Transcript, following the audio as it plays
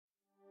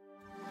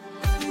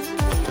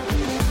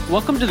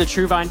Welcome to the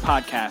True Vine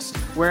Podcast.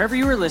 Wherever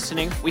you are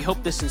listening, we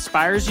hope this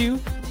inspires you,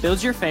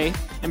 builds your faith,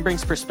 and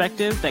brings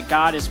perspective that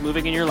God is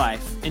moving in your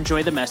life.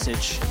 Enjoy the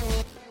message.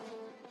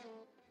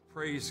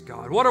 Praise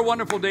God. What a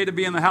wonderful day to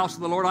be in the house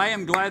of the Lord. I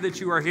am glad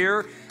that you are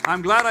here.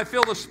 I'm glad I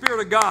feel the Spirit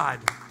of God.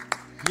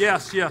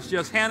 Yes.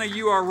 Hannah,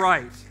 you are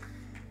right.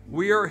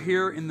 We are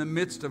here in the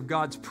midst of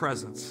God's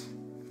presence.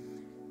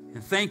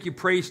 And thank you,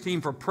 praise team,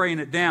 for praying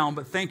it down.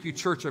 But thank you,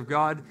 Church of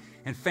God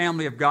and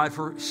family of God,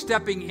 for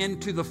stepping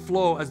into the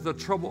flow as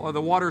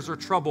the waters are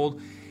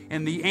troubled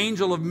and the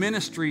angel of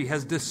ministry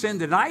has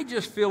descended. And I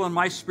just feel in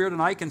my spirit,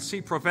 and I can see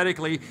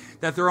prophetically,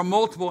 that there are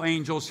multiple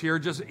angels here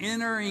just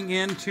entering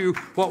into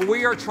what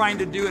we are trying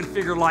to do and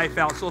figure life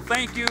out. So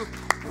thank you.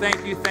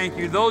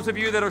 Those of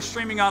you that are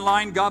streaming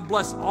online, God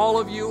bless all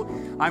of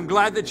you. I'm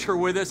glad that you're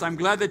with us. I'm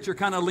glad that you're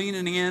kind of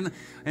leaning in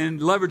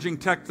and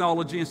leveraging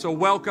technology. And so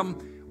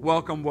welcome.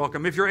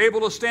 If you're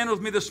able to stand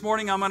with me this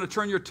morning, I'm going to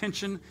turn your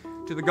attention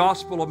to the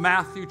Gospel of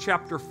Matthew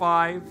chapter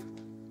 5.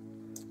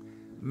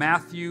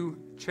 Matthew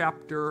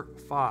chapter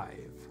 5.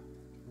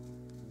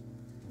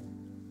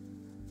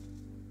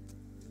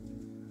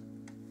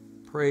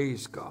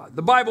 Praise God.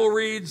 The Bible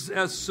reads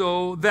as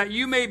so, that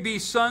you may be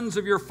sons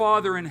of your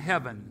Father in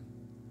heaven.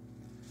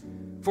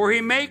 For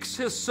he makes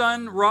his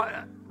sun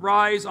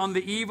rise on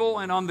the evil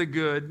and on the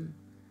good,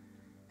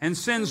 and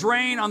sends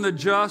rain on the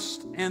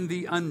just and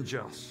the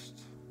unjust.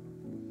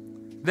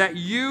 That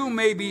you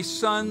may be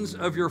sons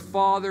of your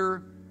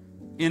Father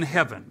in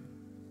heaven.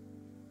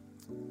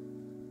 I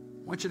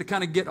want you to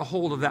kind of get a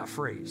hold of that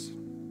phrase.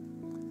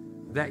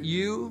 That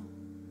you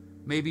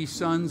may be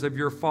sons of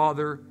your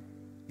Father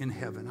in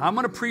heaven. I'm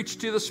going to preach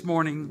to you this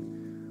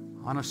morning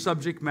on a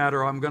subject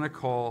matter I'm going to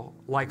call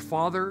like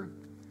Father,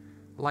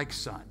 like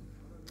Son.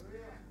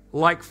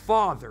 Like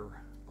Father,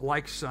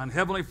 like Son.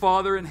 Heavenly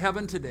Father in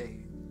heaven today,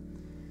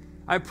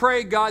 I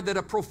pray, God, that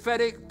a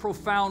prophetic,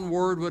 profound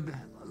word would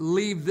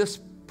leave this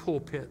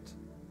pulpit,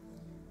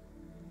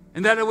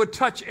 and that it would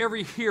touch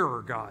every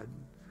hearer, God,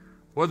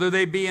 whether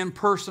they be in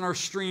person or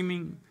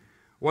streaming,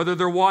 whether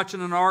they're watching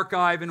an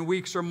archive in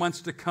weeks or months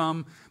to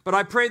come. But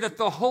I pray that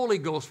the Holy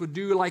Ghost would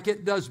do like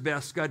it does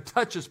best, God,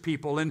 touches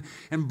people and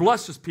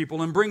blesses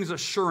people and brings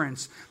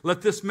assurance.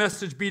 Let this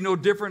message be no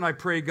different, I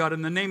pray, God,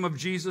 in the name of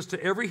Jesus,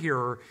 to every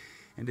hearer.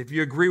 And if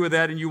you agree with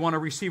that and you want to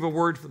receive a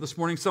word for this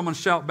morning, someone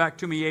shout back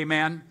to me,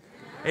 amen.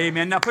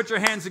 Amen. Now put your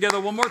hands together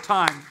one more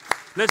time.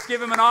 Let's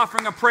give him an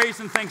offering of praise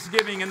and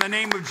thanksgiving in the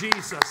name of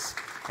Jesus.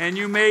 And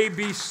you may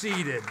be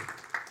seated.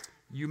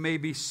 You may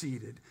be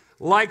seated.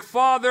 Like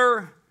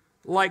Father,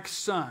 like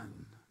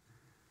Son.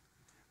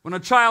 When a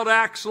child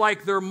acts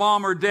like their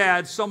mom or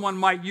dad, someone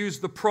might use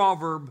the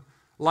proverb,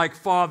 like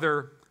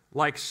father,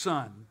 like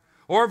son.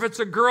 Or if it's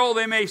a girl,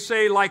 they may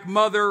say, like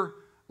mother,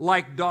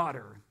 like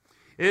daughter.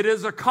 It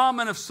is a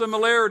common of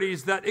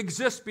similarities that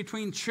exist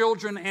between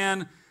children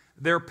and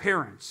their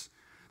parents.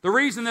 The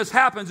reason this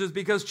happens is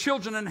because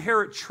children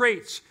inherit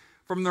traits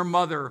from their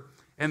mother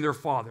and their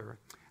father.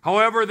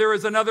 However, there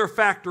is another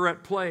factor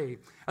at play.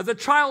 As a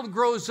child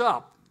grows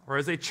up, or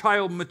as a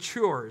child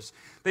matures,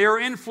 they are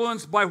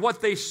influenced by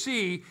what they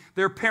see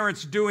their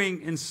parents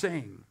doing and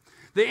saying.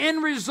 The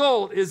end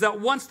result is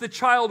that once the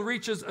child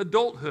reaches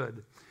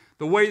adulthood,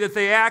 the way that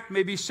they act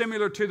may be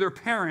similar to their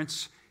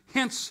parents,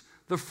 hence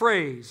the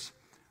phrase,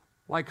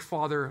 like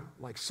father,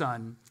 like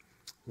son,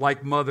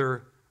 like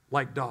mother,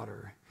 like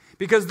daughter.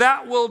 Because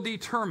that will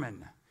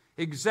determine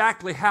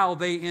exactly how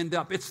they end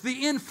up. It's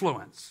the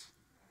influence.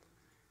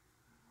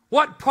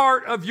 What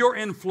part of your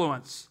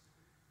influence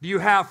do you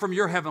have from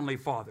your Heavenly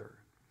Father?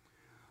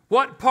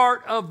 What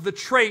part of the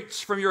traits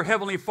from your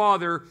Heavenly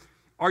Father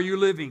are you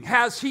living?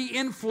 Has He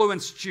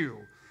influenced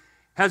you?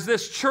 Has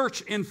this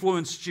church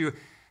influenced you?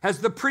 Has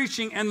the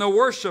preaching and the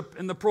worship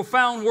and the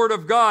profound Word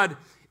of God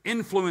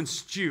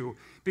influenced you?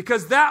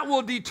 Because that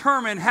will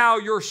determine how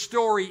your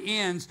story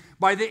ends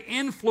by the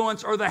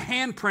influence or the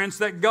handprints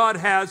that God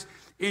has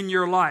in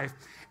your life.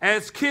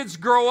 As kids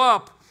grow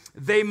up,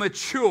 they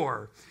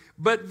mature.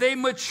 But they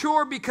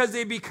mature because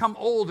they become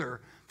older.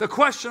 The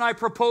question I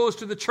propose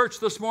to the church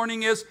this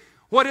morning is,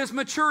 what is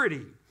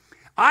maturity?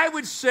 I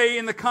would say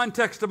in the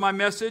context of my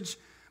message,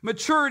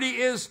 maturity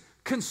is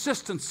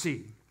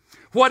consistency.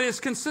 What is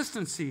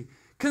consistency?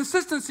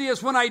 Consistency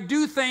is when I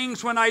do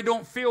things when I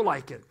don't feel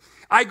like it.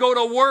 I go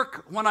to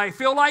work when I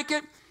feel like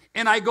it,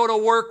 and I go to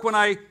work when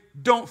I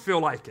don't feel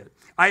like it.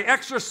 I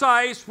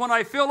exercise when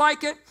I feel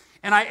like it,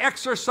 and I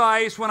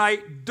exercise when I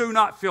do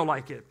not feel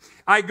like it.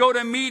 I go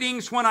to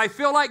meetings when I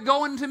feel like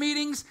going to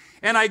meetings,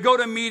 and I go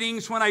to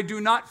meetings when I do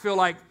not feel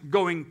like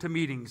going to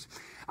meetings.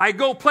 I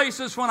go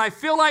places when I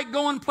feel like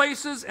going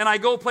places, and I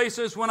go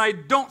places when I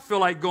don't feel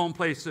like going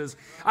places.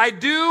 I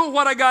do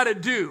what I got to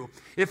do.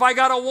 If I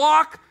got to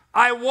walk,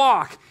 I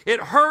walk. It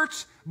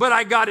hurts, but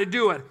I got to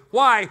do it.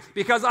 Why?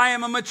 Because I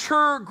am a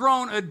mature,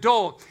 grown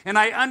adult, and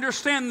I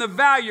understand the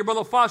value,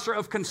 Brother Foster,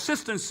 of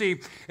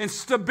consistency and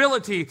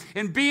stability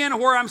and being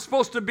where I'm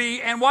supposed to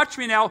be, and watch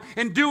me now,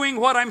 and doing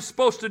what I'm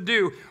supposed to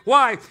do.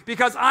 Why?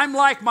 Because I'm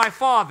like my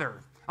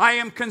Father. I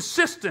am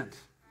consistent.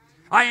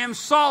 I am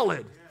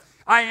solid.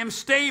 I am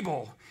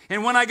stable.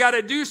 And when I got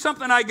to do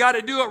something, I got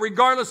to do it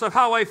regardless of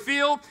how I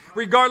feel,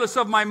 regardless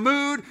of my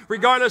mood,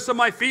 regardless of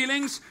my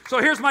feelings. So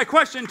here's my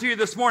question to you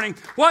this morning.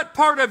 What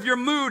part of your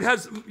mood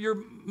has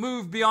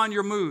moved beyond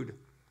your mood?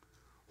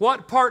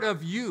 What part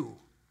of you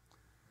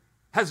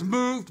has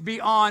moved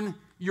beyond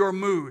your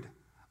mood?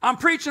 I'm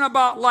preaching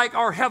about like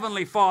our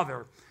Heavenly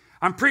Father.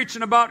 I'm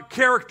preaching about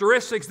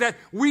characteristics that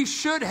we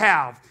should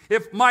have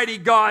if mighty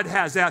God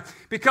has that.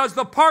 Because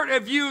the part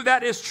of you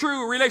that is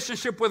true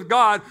relationship with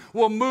God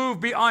will move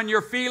beyond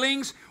your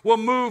feelings, will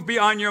move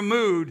beyond your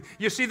mood.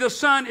 You see, the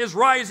sun is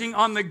rising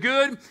on the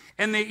good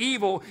and the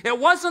evil. It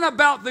wasn't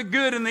about the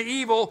good and the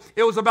evil.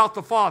 It was about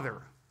the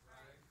Father.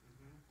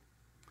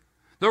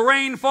 The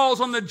rain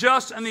falls on the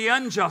just and the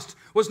unjust.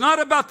 It was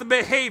not about the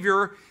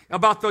behavior,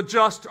 about the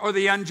just or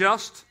the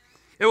unjust.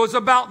 It was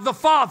about the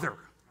Father.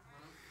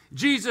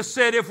 Jesus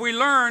said, if we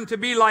learn to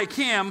be like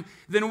Him,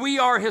 then we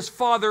are His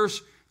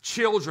Father's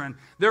children.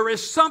 There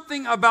is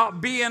something about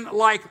being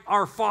like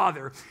our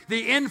Father.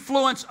 The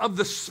influence of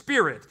the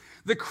Spirit.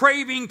 The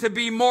craving to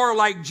be more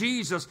like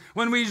Jesus.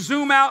 When we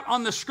zoom out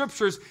on the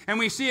Scriptures and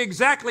we see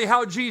exactly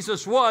how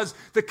Jesus was,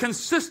 the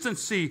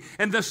consistency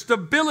and the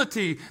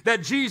stability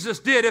that Jesus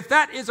did. If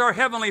that is our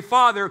Heavenly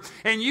Father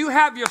and you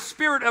have your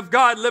Spirit of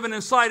God living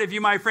inside of you,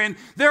 my friend,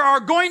 there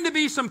are going to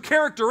be some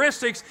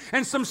characteristics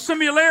and some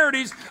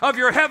similarities of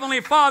your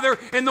Heavenly Father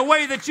in the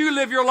way that you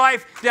live your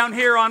life down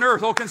here on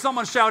earth. Oh, can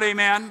someone shout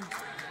amen?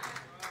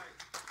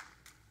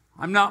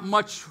 I'm not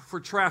much for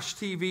trash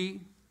TV.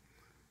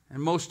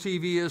 And most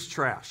TV is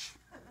trash.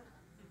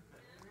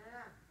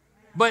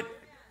 But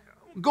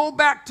go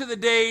back to the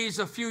days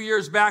a few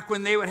years back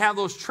when they would have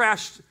those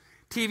trash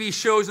TV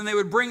shows and they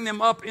would bring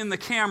them up in the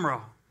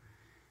camera.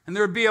 And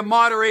there would be a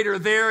moderator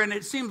there, and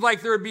it seemed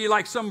like there would be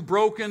like some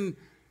broken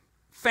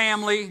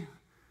family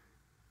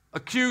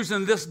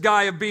accusing this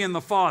guy of being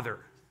the father.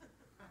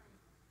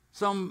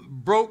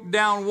 Some broke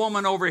down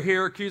woman over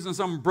here accusing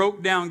some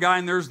broke down guy,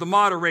 and there's the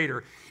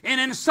moderator. And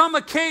in some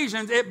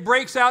occasions, it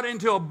breaks out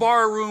into a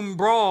barroom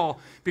brawl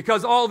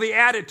because all the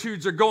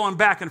attitudes are going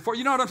back and forth.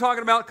 You know what I'm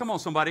talking about? Come on,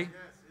 somebody. Yes.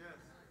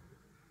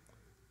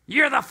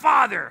 You're the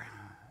father.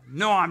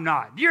 No, I'm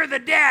not. You're the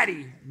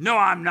daddy. No,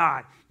 I'm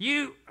not.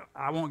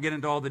 I won't get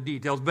into all the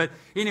details, but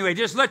anyway,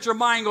 just let your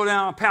mind go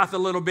down a path a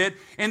little bit.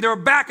 And they're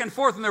back and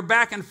forth, and they're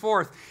back and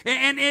forth.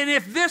 And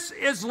if this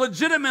is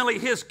legitimately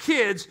his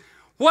kids,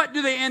 what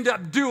do they end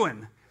up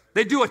doing?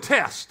 They do a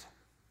test.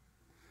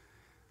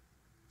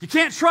 You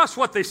can't trust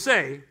what they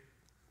say,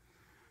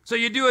 so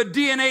you do a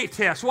DNA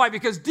test. Why?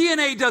 Because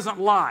DNA doesn't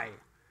lie.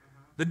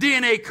 The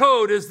DNA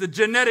code is the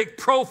genetic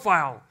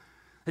profile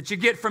that you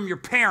get from your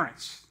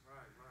parents,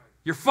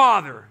 your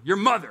father, your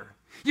mother.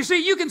 You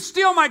see, you can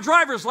steal my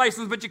driver's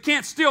license, but you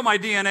can't steal my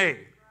DNA.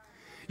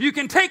 You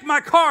can take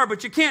my car,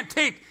 but you can't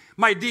take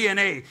my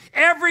DNA.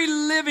 Every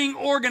living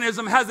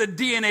organism has a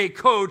DNA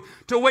code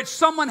to which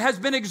someone has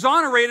been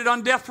exonerated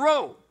on death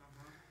row.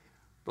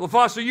 Brother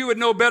Foster, you would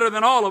know better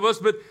than all of us,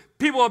 but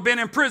people have been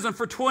in prison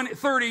for 20,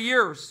 30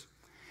 years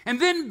and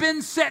then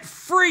been set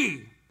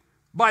free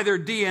by their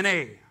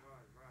DNA.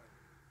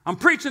 I'm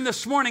preaching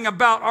this morning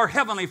about our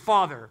Heavenly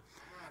Father.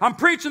 I'm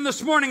preaching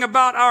this morning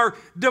about our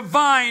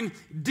divine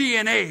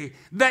DNA,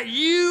 that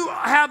you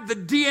have the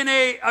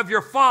DNA of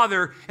your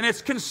Father, and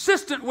it's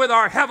consistent with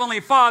our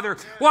Heavenly Father.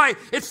 Why?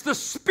 It's the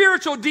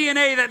spiritual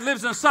DNA that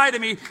lives inside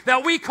of me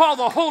that we call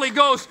the Holy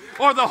Ghost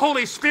or the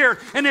Holy Spirit.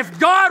 And if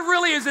God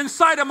really is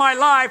inside of my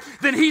life,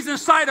 then He's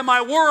inside of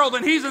my world,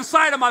 and He's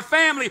inside of my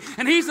family,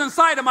 and He's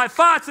inside of my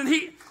thoughts, and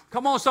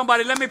Come on,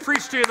 somebody, let me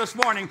preach to you this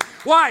morning.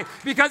 Why?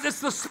 Because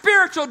it's the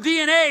spiritual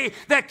DNA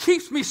that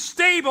keeps me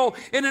stable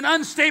in an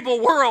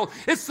unstable world.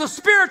 It's the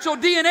spiritual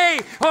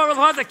DNA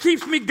that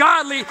keeps me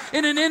godly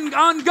in an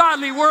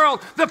ungodly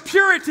world. The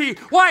purity.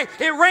 Why?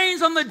 It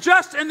rains on the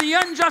just and the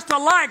unjust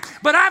alike.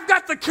 But I've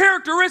got the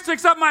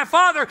characteristics of my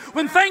Father.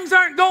 When things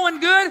aren't going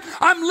good,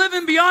 I'm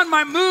living beyond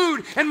my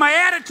mood and my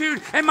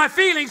attitude and my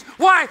feelings.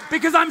 Why?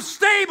 Because I'm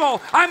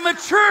stable. I'm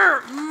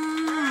mature.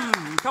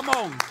 Come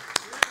on.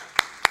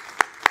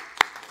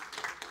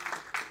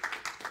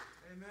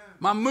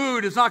 My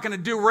mood is not going to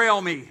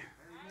derail me. Amen.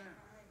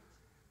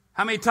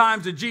 How many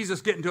times did Jesus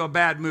get into a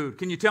bad mood?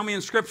 Can you tell me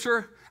in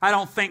Scripture? I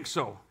don't think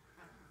so.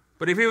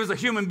 But if he was a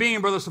human being,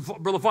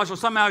 Brother Foster,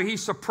 somehow he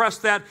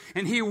suppressed that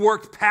and he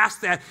worked past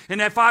that. And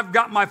if I've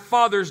got my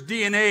Father's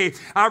DNA,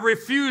 I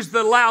refuse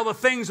to allow the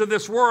things of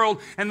this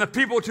world and the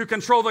people to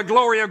control the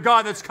glory of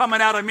God that's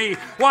coming out of me.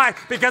 Why?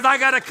 Because I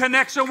got a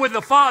connection with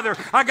the Father.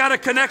 I got a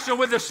connection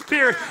with the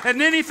Spirit. And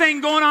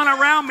anything going on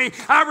around me,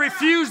 I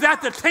refuse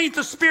that to taint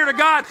the Spirit of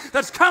God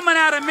that's coming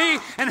out of me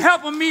and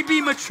helping me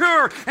be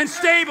mature and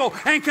stable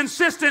and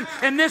consistent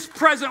in this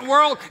present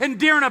world and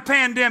during a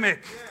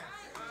pandemic.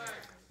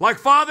 Like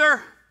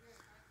father,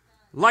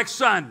 like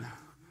son,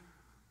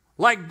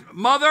 like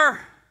mother,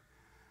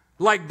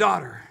 like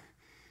daughter.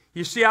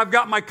 You see, I've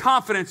got my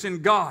confidence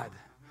in God,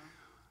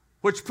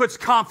 which puts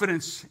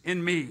confidence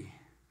in me.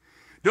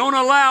 Don't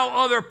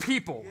allow other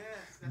people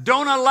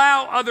Don't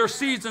allow other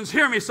seasons,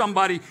 hear me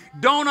somebody,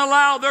 don't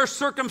allow their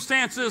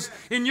circumstances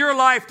in your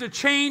life to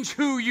change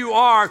who you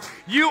are.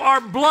 You are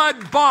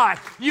blood bought.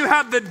 You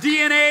have the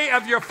DNA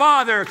of your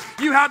Father.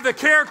 You have the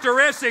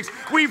characteristics.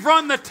 We've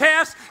run the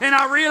test and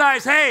I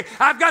realize, hey,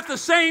 I've got the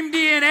same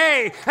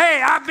DNA.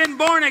 Hey, I've been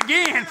born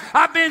again.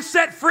 I've been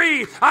set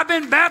free. I've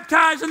been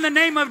baptized in the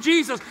name of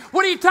Jesus.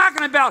 What are you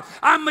talking about?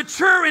 I'm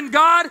mature in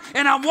God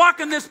and I'm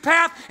walking this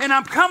path and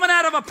I'm coming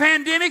out of a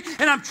pandemic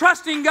and I'm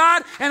trusting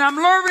God and I'm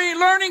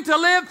learning to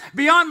live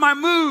beyond my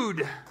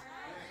mood.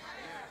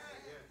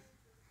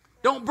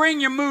 Don't bring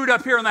your mood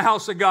up here in the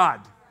house of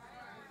God.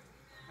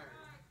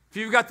 If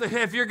you've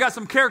got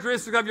some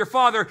characteristics of your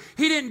Father,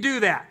 He didn't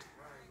do that.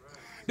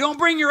 Don't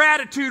bring your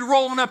attitude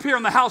rolling up here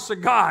in the house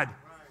of God.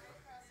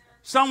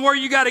 Somewhere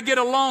you got to get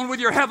alone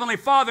with your Heavenly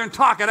Father and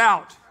talk it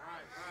out.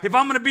 If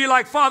I'm going to be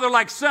like Father,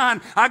 like Son,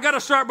 I got to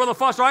start, Brother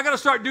Foster, I got to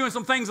start doing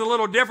some things a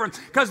little different.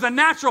 Because the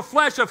natural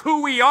flesh of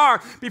who we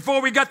are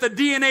before we got the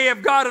DNA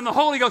of God and the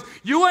Holy Ghost,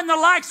 you wouldn't have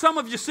liked some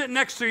of you sitting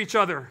next to each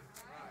other.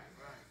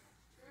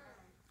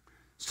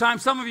 It's time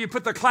some of you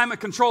put the climate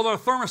control or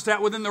thermostat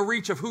within the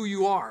reach of who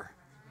you are.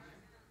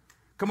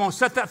 Come on,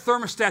 set that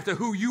thermostat to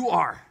who you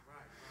are.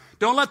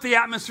 Don't let the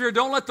atmosphere,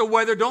 don't let the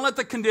weather, don't let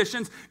the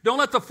conditions, don't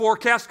let the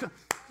forecast.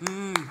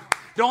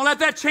 Don't let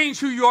that change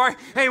who you are.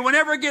 Hey,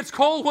 whenever it gets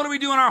cold, what do we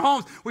do in our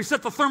homes? We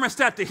set the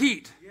thermostat to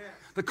heat.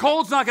 The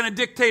cold's not going to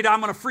dictate I'm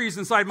going to freeze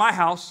inside my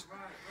house.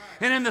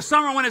 And in the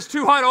summer when it's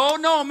too hot, oh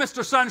no,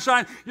 Mr.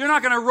 Sunshine, you're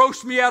not going to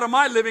roast me out of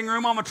my living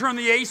room. I'm going to turn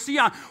the AC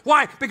on.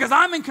 Why? Because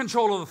I'm in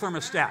control of the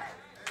thermostat.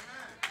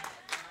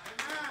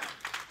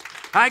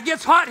 It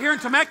gets hot here in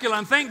Temecula,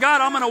 and thank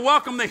God I'm going to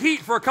welcome the heat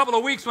for a couple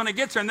of weeks when it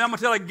gets here, and then I'm going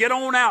to tell it, get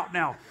on out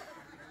now.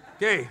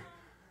 Okay,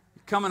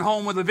 coming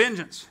home with a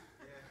vengeance.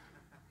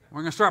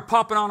 We're going to start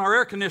popping on our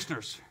air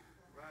conditioners.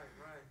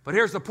 But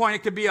here's the point. It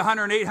could be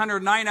 108,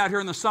 109 out here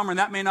in the summer, and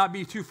that may not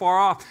be too far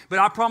off. But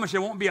I promise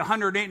you it won't be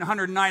 108 and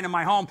 109 in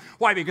my home.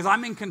 Why? Because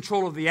I'm in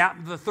control of the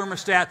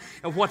thermostat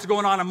of what's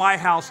going on in my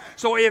house.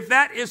 So if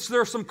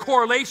there's some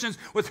correlations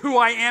with who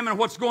I am and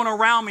what's going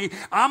around me,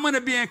 I'm going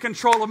to be in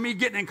control of me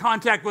getting in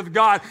contact with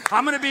God.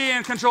 I'm going to be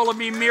in control of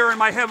me mirroring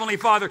my Heavenly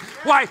Father.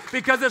 Why?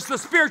 Because it's the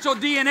spiritual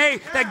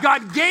DNA that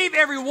God gave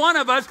every one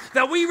of us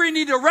that we really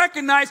need to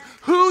recognize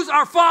who's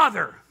our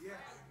Father.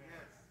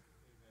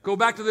 Go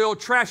back to the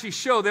old trashy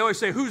show. They always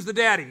say, who's the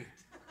daddy?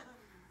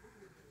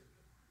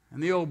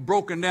 And the old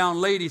broken down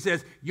lady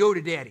says, yo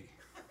the daddy.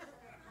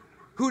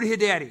 Who the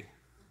daddy?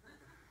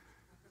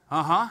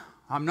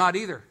 I'm not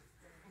either.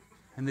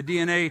 And the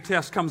DNA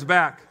test comes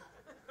back.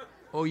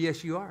 Oh,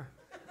 yes, you are.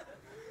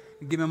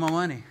 Give me my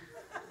money.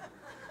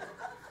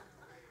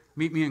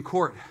 Meet me in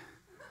court.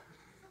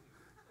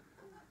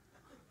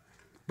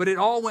 But it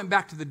all went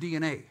back to the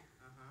DNA.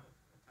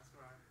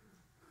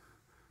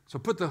 So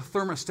put the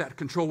thermostat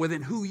control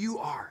within who you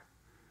are.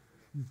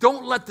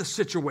 Don't let the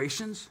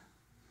situations.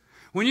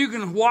 When you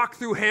can walk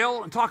through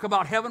hell and talk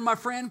about heaven, my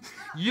friend,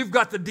 you've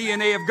got the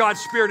DNA of God's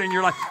Spirit in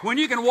your life. When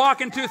you can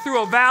walk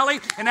through a valley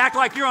and act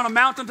like you're on a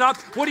mountaintop,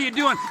 what are you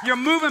doing? You're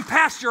moving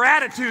past your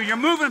attitude. You're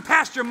moving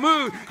past your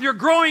mood. You're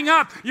growing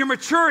up. You're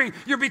maturing.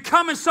 You're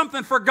becoming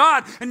something for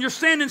God. And you're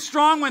standing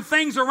strong when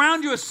things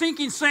around you are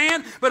sinking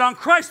sand. But on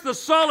Christ, the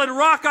solid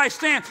rock, I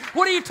stand.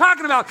 What are you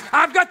talking about?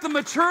 I've got the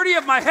maturity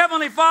of my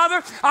Heavenly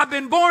Father. I've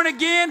been born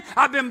again.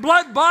 I've been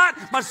blood bought.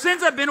 My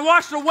sins have been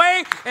washed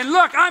away. And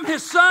look, I'm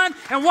His son.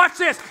 And watch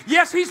this.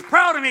 Yes, He's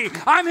proud of me.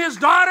 I'm His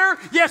daughter.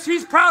 Yes,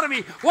 He's proud of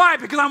me. Why?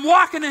 Because I'm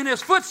walking in His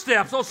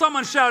footsteps. Oh,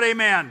 someone shout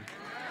amen.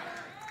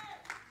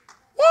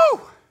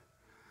 Woo!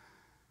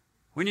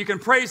 When you can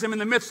praise Him in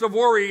the midst of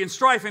worry and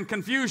strife and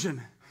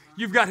confusion,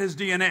 you've got His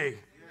DNA.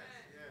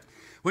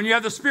 When you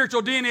have the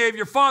spiritual DNA of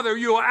your Father,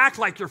 you will act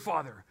like your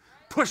Father.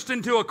 Pushed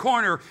into a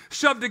corner,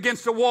 shoved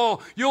against a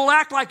wall, you'll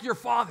act like your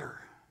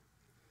Father.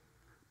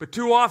 But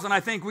too often,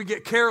 I think we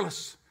get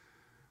careless.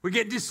 We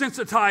get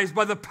desensitized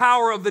by the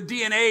power of the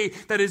DNA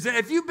that is in.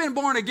 If you've been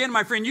born again,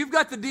 my friend, you've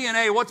got the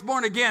DNA. What's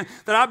born again?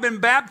 That I've been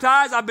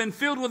baptized. I've been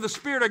filled with the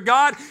Spirit of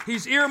God.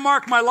 He's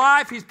earmarked my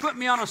life. He's put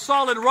me on a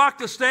solid rock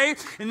to stay.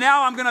 And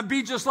now I'm going to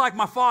be just like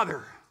my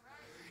Father.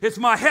 It's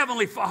my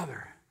Heavenly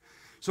Father.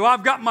 So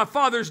I've got my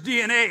Father's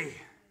DNA.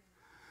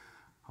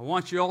 I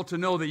want you all to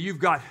know that you've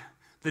got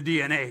the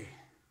DNA.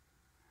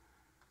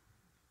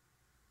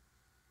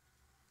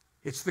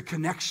 It's the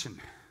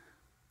connection.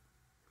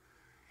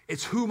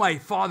 It's who my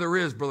Father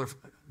is, Brother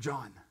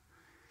John.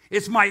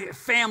 It's my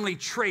family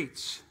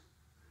traits.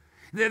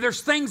 There's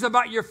things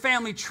about your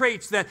family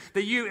traits that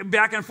you,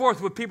 back and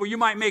forth with people, you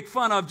might make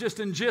fun of just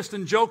in gist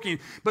and joking,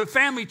 but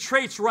family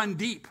traits run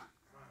deep.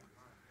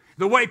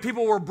 The way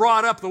people were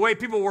brought up, the way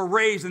people were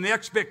raised, and the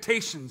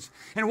expectations.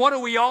 And what do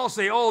we all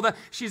say? Oh,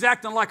 she's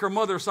acting like her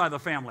mother's side of the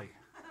family.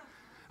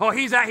 Oh,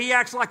 he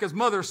acts like his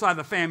mother's side of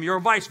the family, or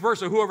vice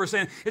versa, whoever's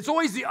saying. It's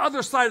always the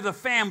other side of the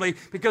family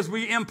because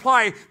we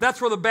imply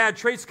that's where the bad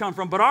traits come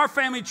from. But our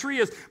family tree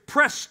is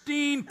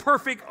pristine,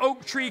 perfect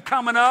oak tree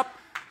coming up.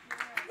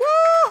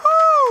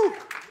 Woo-hoo!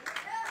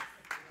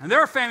 And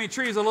their family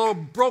tree is a little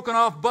broken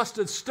off,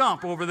 busted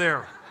stump over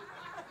there.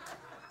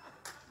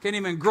 Can't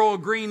even grow a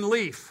green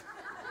leaf.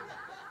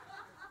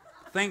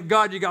 Thank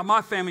God you got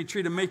my family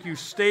tree to make you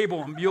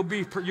stable, and you'll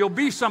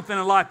be something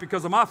in life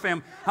because of my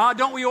family.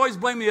 Don't we always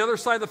blame the other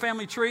side of the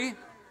family tree?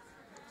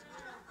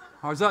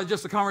 Or is that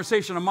just a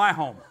conversation in my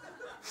home?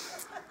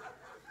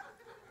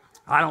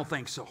 I don't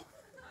think so.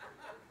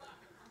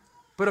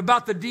 But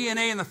about the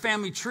DNA in the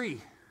family tree,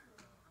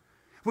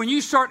 when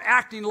you start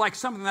acting like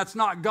something that's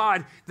not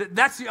God,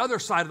 that's the other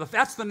side of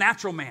that's the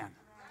natural man.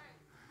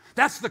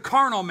 That's the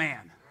carnal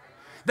man.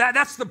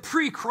 That's the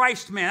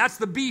pre-Christ man. That's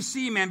the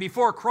BC man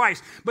before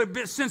Christ.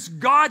 But since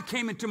God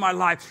came into my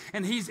life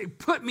and He's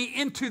put me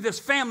into this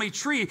family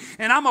tree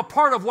and I'm a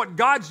part of what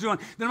God's doing,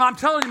 then I'm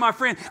telling you, my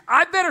friend,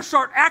 I better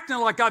start acting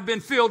like I've been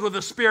filled with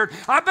the Spirit.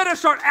 I better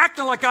start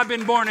acting like I've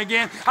been born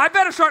again. I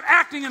better start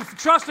acting and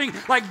trusting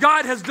like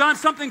God has done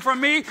something for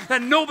me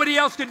that nobody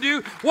else could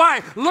do.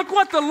 Why? Look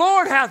what the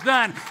Lord hath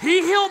done.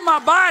 He healed my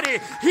body.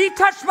 He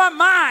touched my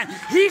mind.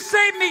 He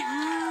saved me.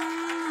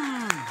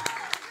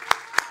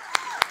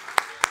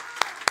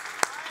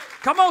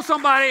 Come on,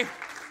 somebody.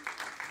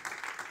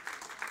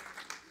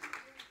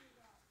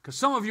 Because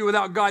some of you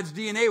without God's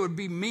DNA would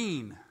be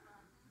mean.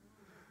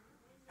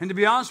 And to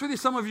be honest with you,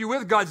 some of you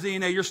with God's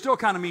DNA, you're still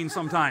kind of mean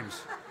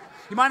sometimes.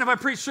 You mind if I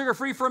preach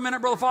sugar-free for a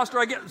minute, Brother Foster?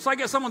 I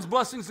get someone's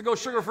blessings to go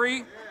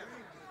sugar-free?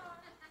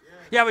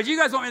 Yeah, but you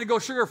guys want me to go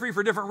sugar-free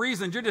for different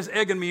reasons. You're just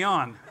egging me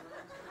on.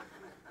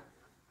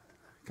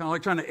 Kind of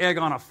like trying to egg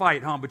on a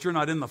fight, huh? But you're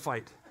not in the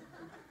fight.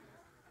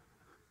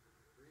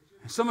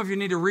 Some of you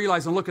need to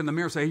realize and look in the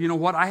mirror and say, you know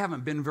what? I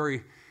haven't been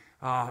very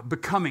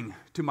becoming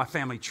to my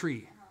family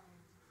tree.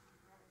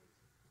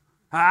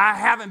 I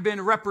haven't been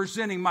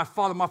representing my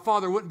father. My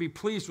father wouldn't be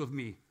pleased with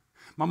me.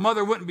 My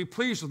mother wouldn't be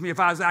pleased with me if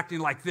I was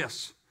acting like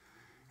this.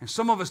 And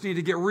some of us need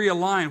to get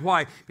realigned.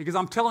 Why? Because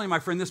I'm telling you, my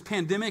friend, this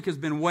pandemic has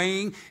been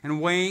weighing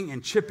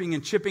and chipping.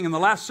 In the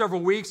last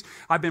several weeks,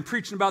 I've been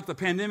preaching about the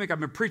pandemic. I've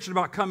been preaching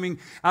about coming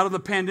out of the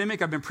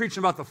pandemic. I've been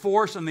preaching about the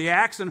force and the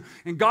acts. And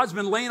God's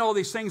been laying all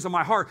these things on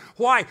my heart.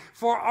 Why?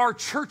 For our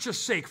church's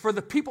sake, for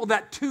the people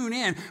that tune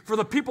in, for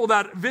the people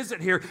that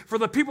visit here, for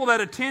the people that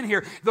attend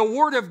here. The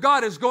Word of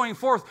God is going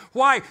forth.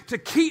 Why? To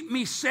keep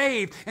me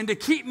saved and to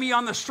keep me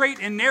on the straight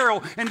and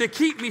narrow and to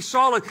keep me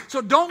solid. So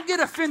don't get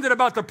offended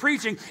about the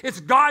preaching. It's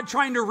God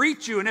trying to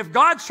reach you. And if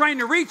God's trying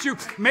to reach you,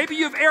 maybe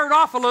you've aired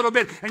off a little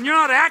bit and you're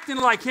not acting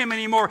like Him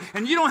anymore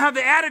and you don't have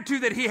the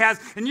attitude that He has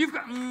and you've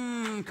got,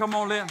 come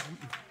on, Lynn.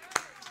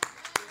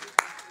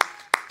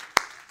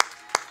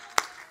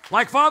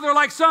 Like father,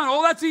 like son.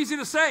 Oh, that's easy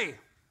to say.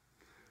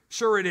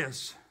 Sure it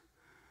is.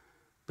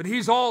 But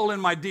He's all in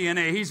my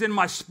DNA. He's in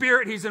my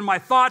spirit. He's in my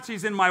thoughts.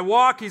 He's in my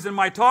walk. He's in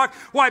my talk.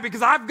 Why?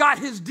 Because I've got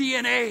His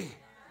DNA.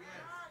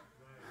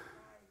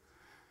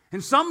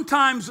 And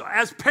sometimes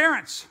as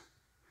parents,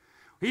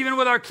 even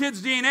with our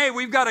kids' DNA,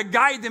 we've got to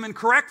guide them and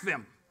correct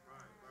them.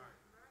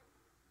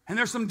 And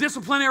there's some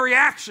disciplinary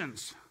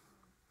actions.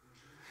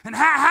 And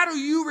how do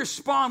you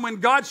respond when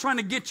God's trying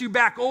to get you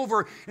back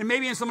over and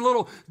maybe in some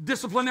little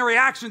disciplinary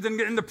actions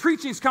and the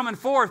preaching's coming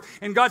forth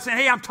and God's saying,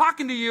 hey, I'm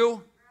talking to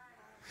you.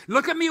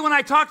 Look at me when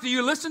I talk to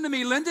you. Listen to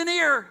me. Lend an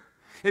ear.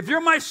 If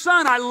you're my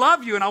son, I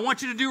love you and I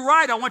want you to do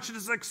right. I want you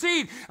to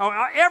succeed.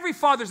 Every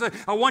father says,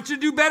 I want you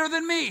to do better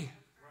than me.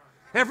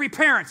 Every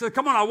parent says,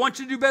 come on, I want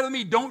you to do better than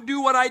me. Don't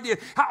do what I did.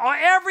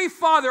 Every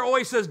father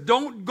always says,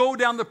 don't go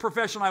down the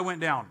profession I went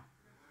down.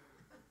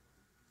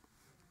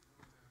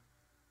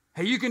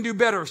 Hey, you can do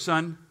better,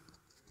 son.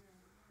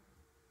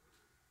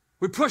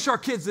 We push our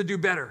kids to do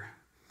better.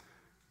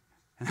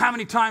 And how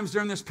many times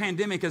during this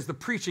pandemic has the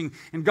preaching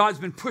and God's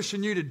been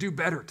pushing you to do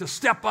better, to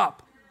step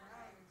up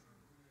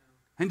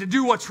and to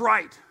do what's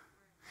right?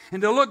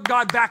 And to look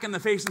God back in the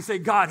face and say,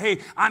 God, hey,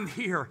 I'm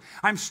here.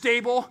 I'm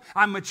stable.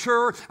 I'm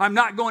mature. I'm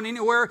not going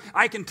anywhere.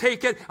 I can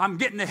take it. I'm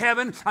getting to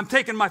heaven. I'm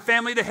taking my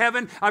family to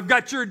heaven. I've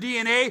got your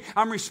DNA.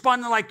 I'm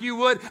responding like you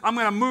would. I'm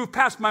going to move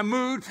past my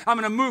mood. I'm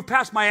going to move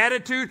past my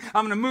attitude.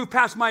 I'm going to move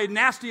past my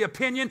nasty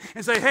opinion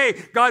and say,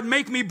 hey, God,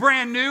 make me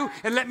brand new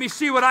and let me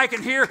see what I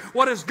can hear.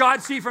 What does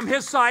God see from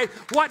His side?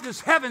 What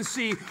does heaven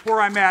see where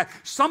I'm at?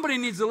 Somebody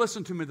needs to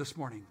listen to me this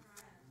morning.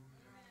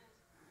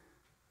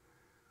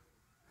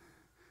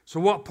 So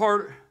what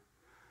part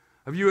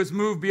of you has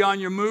moved beyond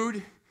your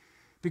mood?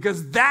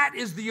 Because that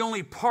is the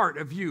only part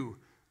of you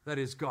that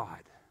is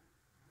God.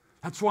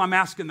 That's why I'm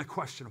asking the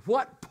question.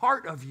 What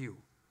part of you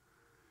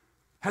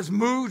has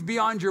moved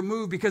beyond your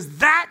mood? Because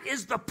that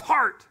is the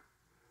part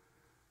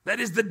that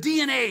is the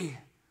DNA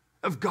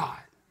of God.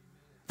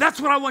 That's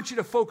what I want you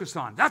to focus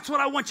on. That's what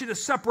I want you to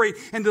separate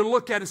and to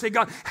look at and say,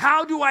 God,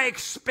 how do I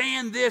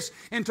expand this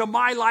into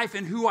my life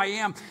and who I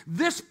am?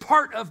 This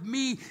part of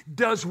me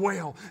does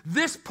well.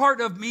 This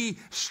part of me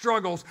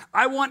struggles.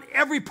 I want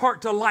every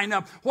part to line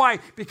up. Why?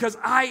 Because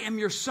I am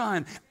your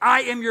son.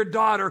 I am your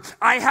daughter.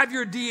 I have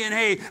your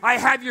DNA. I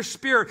have your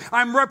spirit.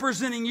 I'm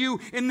representing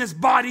you in this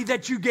body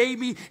that you gave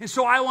me. And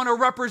so I want to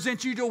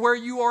represent you to where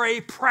you are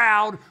a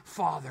proud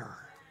father.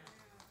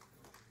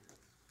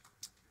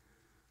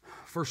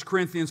 1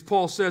 Corinthians,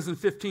 Paul says in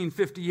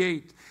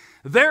 15:58,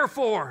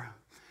 therefore,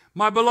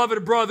 my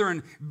beloved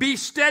brethren, be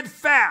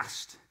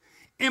steadfast,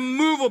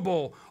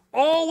 immovable,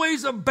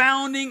 always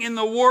abounding in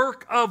the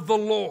work of the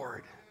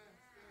Lord.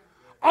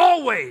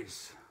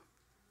 Always.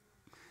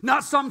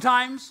 Not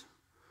sometimes,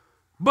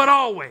 but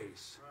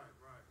always.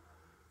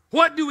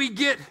 What do we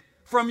get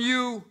from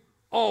you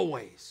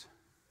always?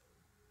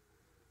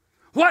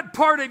 What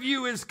part of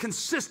you is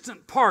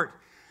consistent part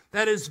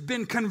that has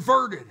been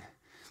converted,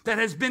 that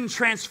has been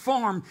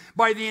transformed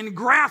by the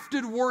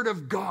engrafted Word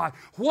of God?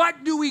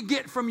 What do we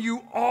get from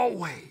you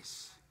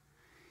always?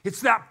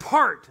 It's that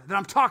part that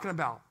I'm talking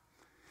about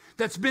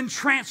that's been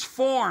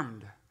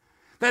transformed,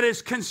 that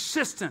is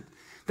consistent,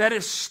 that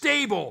is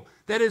stable,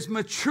 that is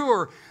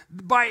mature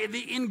by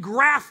the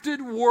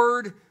engrafted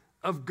Word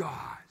of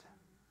God.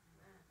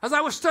 As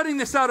I was studying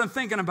this out and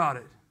thinking about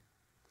it,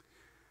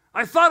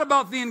 I thought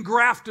about the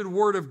engrafted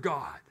Word of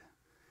God.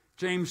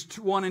 James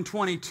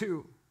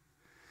 1:22.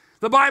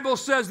 The Bible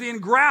says the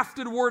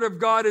engrafted Word of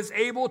God is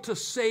able to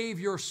save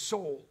your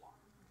soul.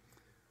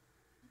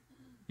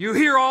 You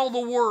hear all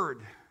the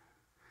Word,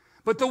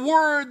 but the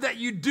Word that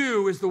you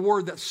do is the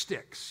Word that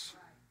sticks.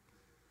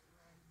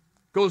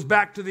 Goes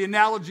back to the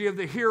analogy of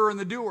the hearer and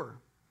the doer.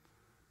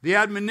 The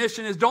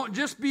admonition is don't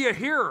just be a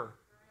hearer,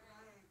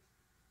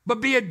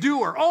 but be a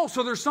doer. Oh,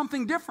 so there's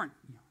something different.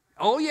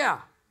 Oh,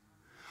 yeah.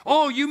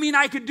 Oh, you mean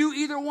I could do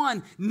either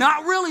one?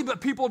 Not really,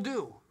 but people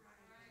do.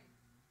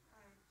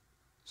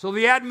 So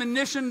the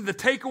admonition, the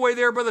takeaway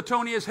there, Brother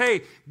Tony, is,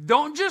 hey,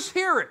 don't just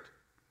hear it,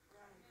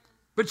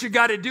 but you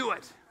got to do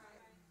it.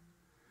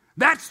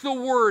 That's the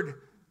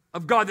Word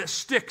of God that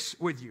sticks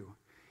with you.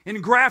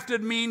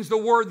 Engrafted means the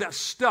Word that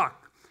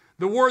stuck,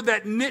 the Word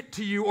that knit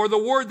to you, or the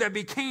Word that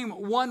became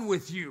one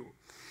with you.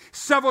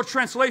 Several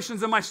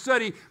translations in my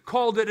study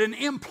called it an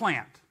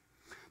implant.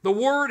 The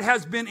Word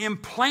has been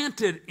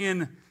implanted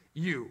in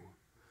you.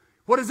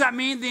 What does that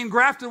mean? The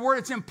engrafted Word,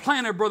 it's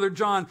implanted, Brother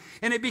John,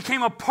 and it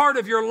became a part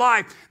of your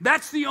life.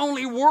 That's the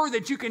only word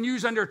that you can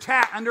use under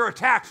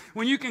attack,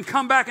 when you can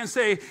come back and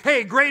say,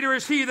 hey, greater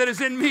is He that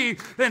is in me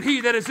than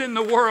he that is in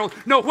the world.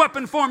 No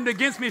weapon formed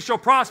against me shall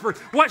prosper.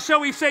 What shall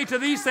we say to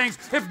these things?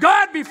 If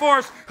God be for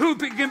us, who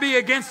can be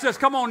against us?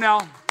 Come on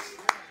now.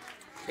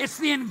 It's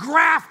the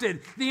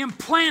engrafted, the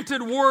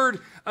implanted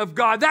Word of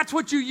God. That's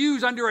what you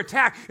use under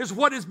attack, is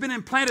what has been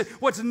implanted,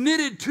 what's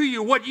knitted to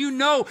you, what you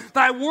know.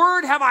 Thy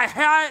word have I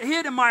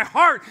hid in my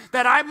heart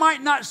that I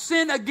might not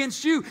sin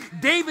against you.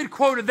 David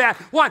quoted that.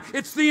 What?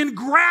 It's the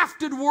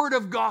engrafted Word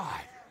of God.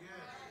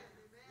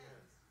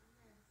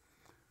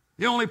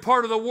 The only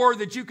part of the Word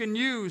that you can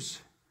use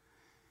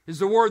is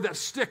the Word that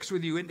sticks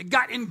with you. It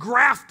got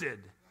engrafted,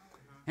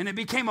 and it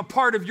became a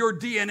part of your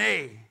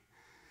DNA.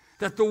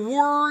 That the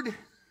Word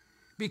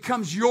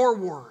becomes your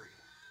word.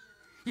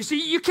 You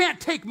see, you can't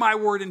take my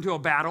word into a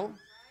battle.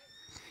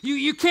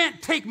 You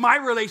can't take my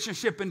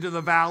relationship into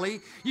the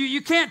valley.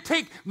 You can't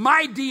take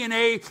my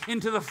DNA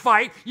into the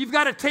fight. You've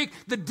got to take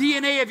the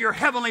DNA of your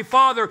Heavenly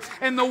Father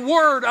and the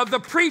word of the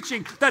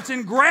preaching that's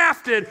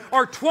engrafted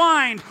or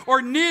twined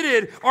or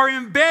knitted or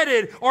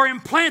embedded or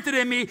implanted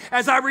in me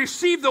as I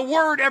receive the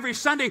word every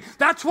Sunday.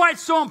 That's why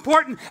it's so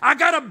important. I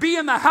got to be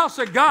in the house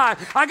of God.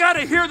 I got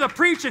to hear the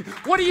preaching.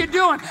 What are you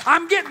doing?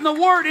 I'm getting the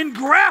word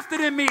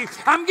engrafted in me.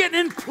 I'm getting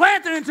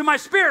implanted into my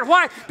spirit.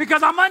 Why?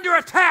 Because I'm under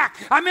attack.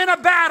 I'm in a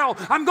battle.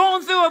 I'm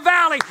going through a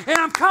valley and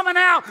I'm coming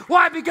out.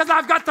 Why? Because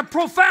I've got the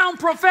profound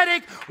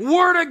prophetic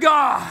Word of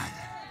God.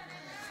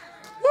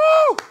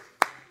 Woo!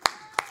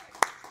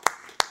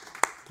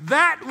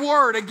 That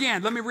word,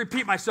 again, let me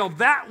repeat myself.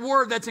 That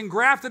word that's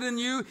engrafted in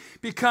you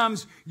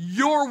becomes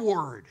your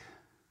word.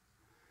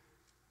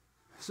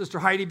 Sister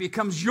Heidi,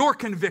 becomes your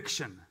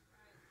conviction,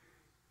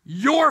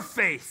 your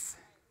faith,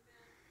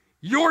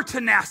 your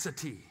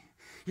tenacity.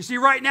 You see,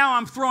 right now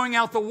I'm throwing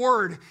out the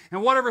word,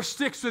 and whatever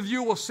sticks with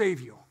you will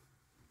save you.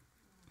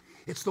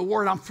 It's the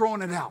word. I'm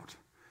throwing it out.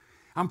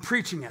 I'm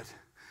preaching it.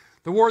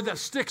 The word that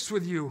sticks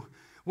with you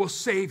will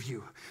save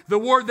you. The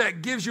word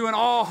that gives you an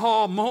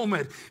aha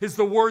moment is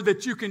the word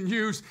that you can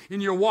use in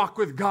your walk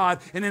with God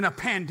and in a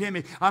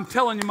pandemic. I'm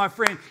telling you, my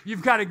friend,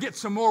 you've got to get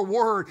some more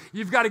word.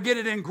 You've got to get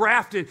it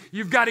engrafted.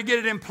 You've got to get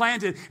it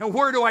implanted. And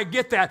where do I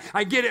get that?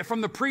 I get it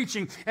from the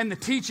preaching and the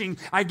teaching.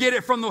 I get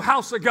it from the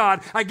house of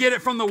God. I get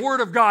it from the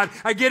Word of God.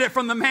 I get it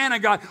from the man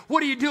of God.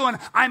 What are you doing?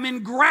 I'm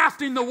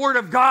engrafting the Word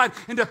of God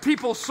into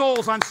people's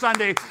souls on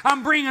Sunday.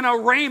 I'm bringing a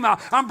rhema.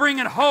 I'm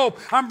bringing hope.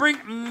 I'm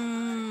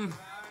bringing...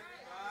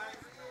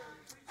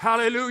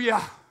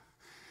 Hallelujah.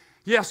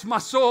 Yes, my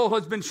soul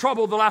has been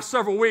troubled the last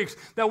several weeks,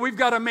 that we've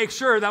got to make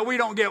sure that we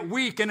don't get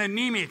weak and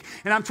anemic.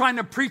 And I'm trying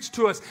to preach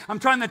to us. I'm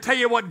trying to tell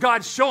you what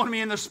God's showing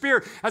me in the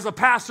Spirit as a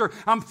pastor.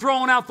 I'm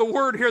throwing out the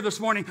word here this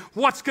morning.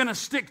 What's going to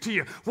stick to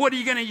you? What are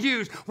you going to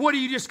use? What are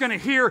you just going to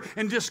hear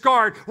and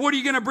discard? What are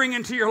you going to bring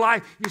into your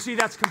life? You see,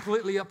 that's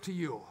completely up to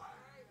you.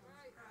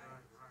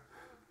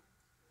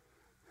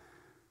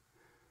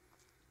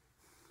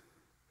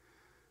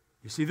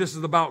 You see, this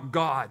is about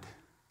God.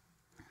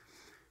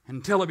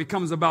 Until it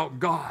becomes about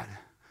God,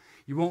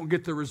 you won't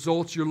get the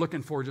results you're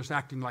looking for just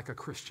acting like a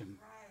Christian.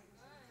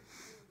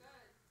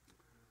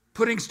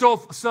 Putting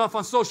stuff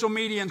on social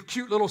media and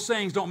cute little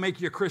sayings don't make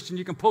you a Christian.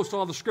 You can post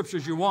all the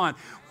scriptures you want.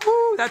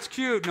 Woo, that's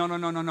cute.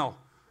 No.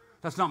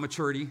 That's not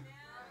maturity.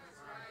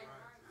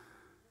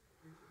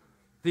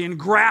 The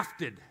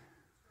engrafted,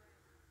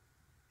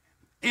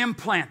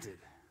 implanted,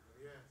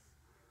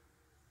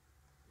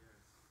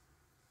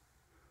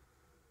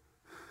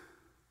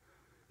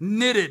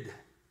 knitted,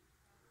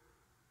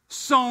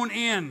 sewn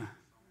in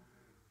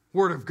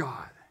Word of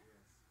God.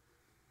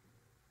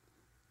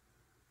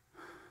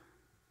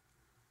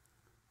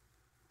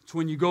 It's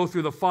when you go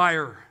through the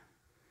fire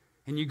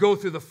and you go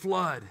through the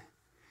flood.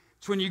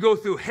 It's when you go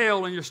through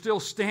hell and you're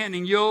still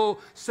standing,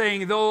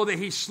 saying, though that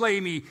he slay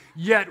me,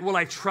 yet will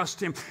I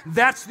trust him.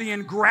 That's the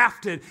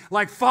engrafted,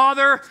 like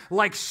father,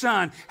 like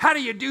son. How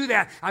do you do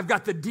that? I've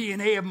got the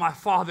DNA of my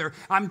father.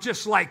 I'm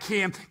just like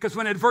him. Because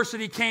when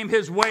adversity came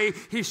his way,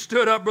 he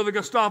stood up, Brother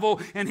Gustavo,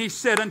 and he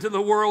said unto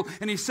the world,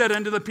 and he said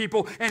unto the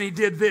people, and he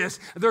did this.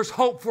 There's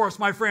hope for us,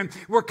 my friend.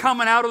 We're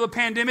coming out of the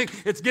pandemic.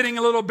 It's getting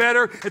a little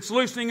better. It's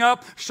loosening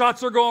up.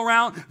 Shots are going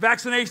around.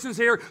 Vaccinations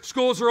here.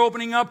 Schools are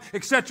opening up,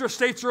 etc.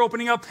 States are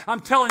opening up. I'm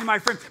telling you, my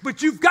friend,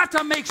 but you've got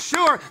to make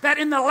sure that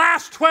in the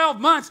last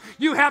 12 months,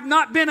 you have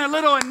not been a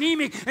little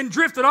anemic and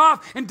drifted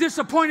off and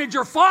disappointed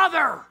your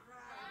father.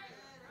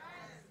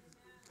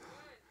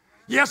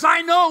 Yes,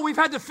 I know we've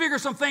had to figure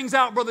some things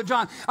out, Brother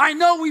John. I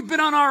know we've been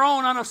on our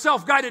own on a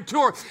self-guided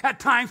tour at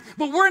times,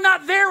 but we're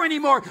not there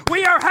anymore.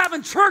 We are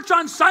having church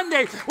on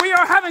Sunday. We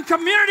are having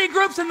community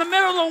groups in the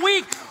middle of the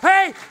week.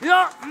 Hey,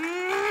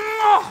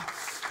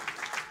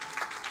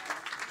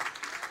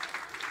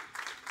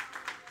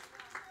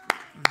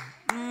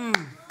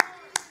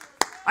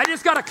 I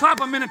just got to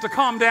clap a minute to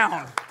calm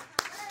down.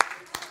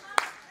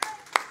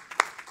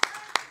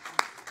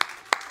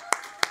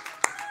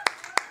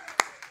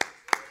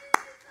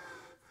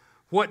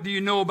 What do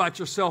you know about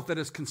yourself that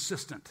is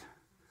consistent?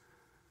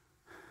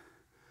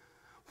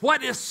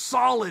 What is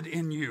solid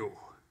in you?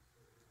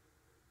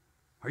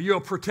 Are you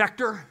a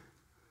protector?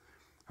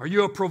 Are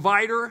you a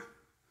provider?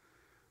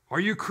 Are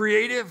you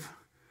creative?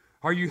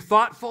 Are you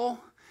thoughtful?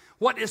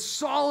 What is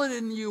solid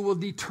in you will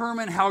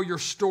determine how your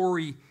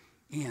story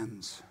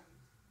ends.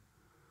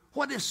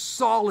 What is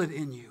solid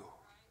in you?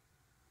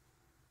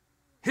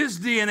 His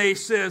DNA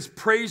says,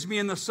 praise me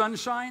in the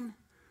sunshine,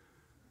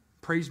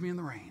 praise me in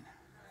the rain.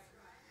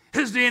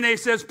 His DNA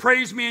says,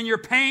 praise me in your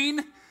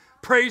pain,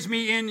 praise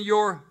me in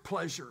your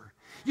pleasure.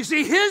 You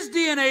see, his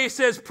DNA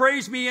says,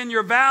 praise me in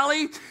your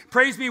valley,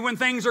 praise me when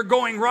things are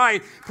going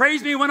right,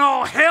 praise me when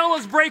all hell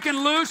is breaking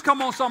loose.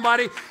 Come on,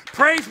 somebody.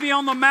 Praise me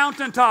on the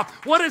mountaintop.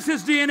 What is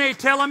his DNA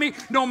telling me?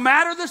 No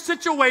matter the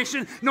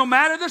situation, no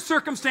matter the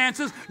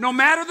circumstances, no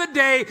matter the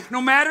day,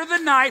 no matter the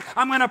night,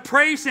 I'm going to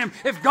praise him.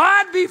 If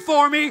God be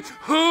for me,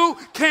 who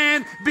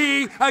can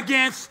be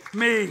against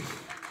me?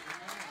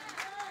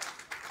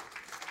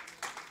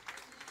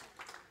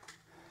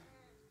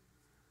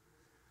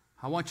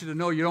 I want you to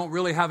know you don't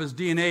really have his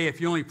DNA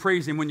if you only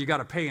praise him when you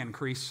got a pay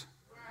increase.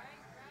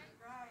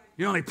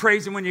 You only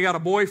praise him when you got a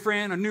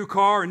boyfriend, a new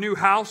car, a new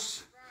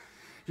house.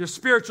 Your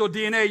spiritual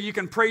DNA, you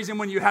can praise him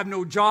when you have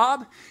no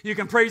job. You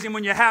can praise him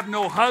when you have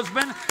no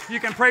husband. You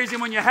can praise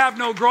him when you have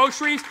no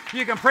groceries.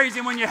 You can praise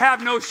him when you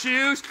have no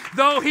shoes.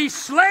 Though he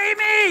slay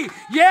me,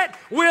 yet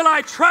will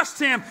I trust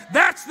him.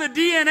 That's the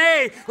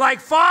DNA.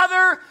 Like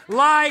father,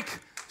 like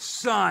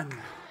son.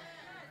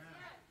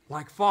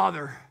 Like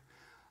father,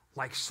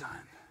 like son.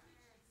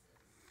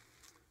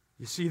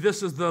 You see,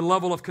 this is the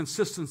level of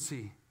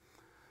consistency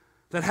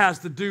that has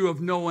to do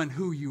of knowing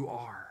who you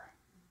are.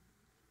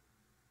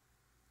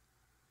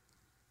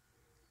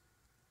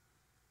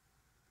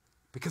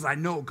 Because I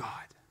know God.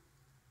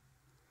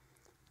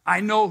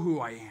 I know who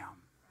I am.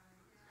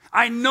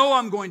 I know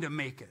I'm going to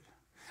make it.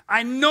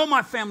 I know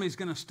my family's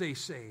going to stay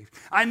saved.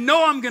 I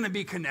know I'm going to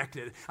be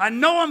connected. I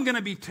know I'm going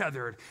to be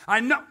tethered.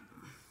 I know.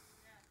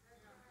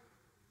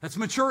 That's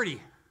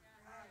maturity.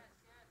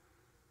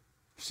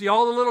 See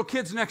all the little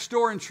kids next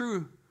door and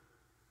true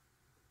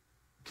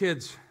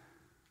kids.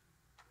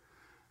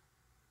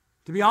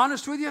 To be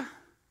honest with you,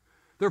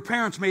 their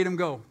parents made them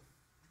go.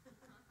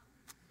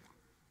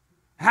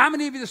 How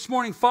many of you this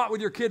morning fought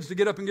with your kids to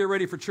get up and get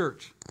ready for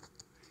church?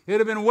 It would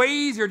have been way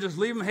easier just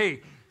leave them,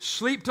 hey,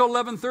 sleep till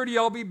 11:30,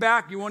 I'll be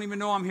back. You won't even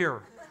know I'm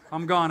here.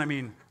 I'm gone, I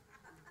mean.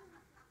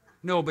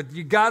 No, but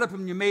you got up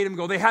and you made them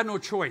go. They had no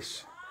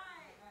choice.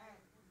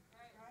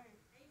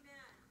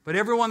 But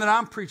everyone that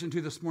I'm preaching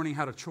to this morning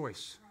had a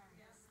choice.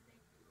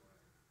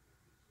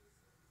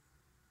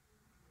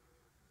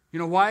 You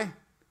know why?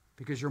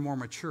 Because you're more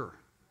mature.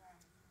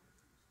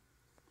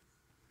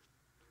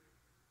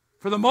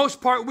 For the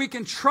most part, we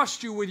can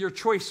trust you with your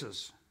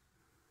choices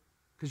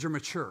because you're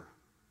mature.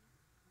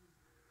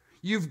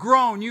 You've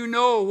grown. You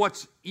know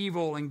what's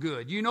evil and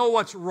good. You know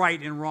what's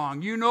right and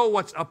wrong. You know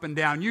what's up and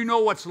down. You know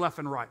what's left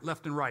and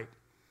right.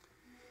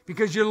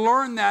 Because you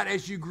learned that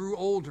as you grew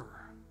older.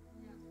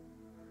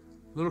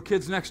 Little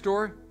kids next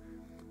door,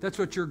 that's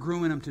what you're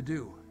grooming them to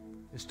do,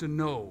 is to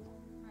know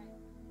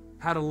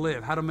how to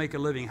live, how to make a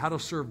living, how to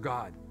serve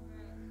God.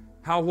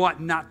 what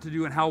not to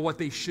do and what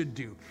they should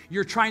do.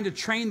 You're trying to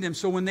train them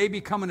so when they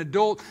become an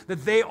adult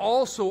that they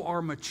also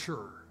are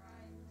mature.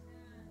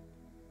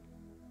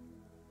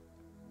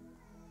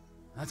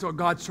 That's what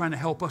God's trying to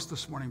help us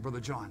this morning, Brother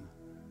John.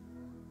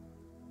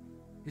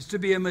 Is to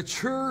be a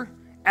mature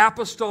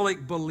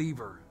apostolic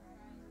believer.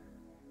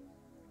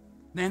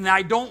 And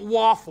I don't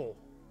waffle.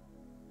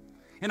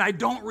 And I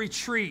don't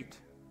retreat.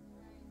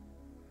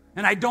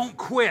 And I don't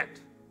quit.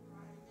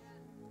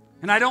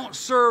 And I don't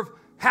serve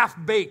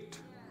half-baked.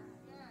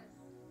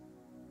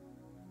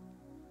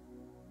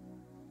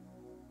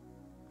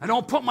 I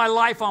don't put my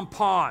life on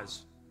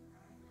pause.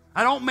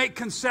 I don't make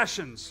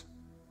concessions.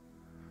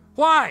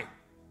 Why?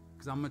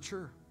 Because I'm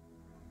mature.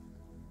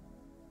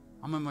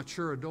 I'm a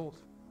mature adult.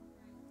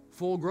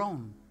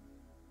 Full-grown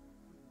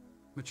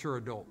mature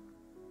adult.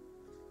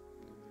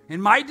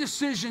 And my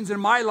decisions in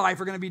my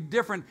life are going to be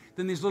different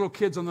than these little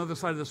kids on the other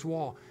side of this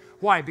wall.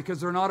 Why?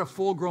 Because they're not a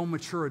full-grown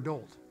mature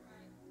adult.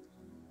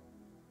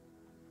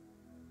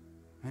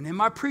 And in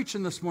my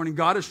preaching this morning,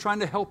 God is trying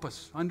to help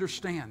us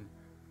understand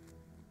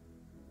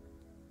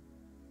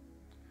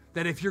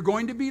that if you're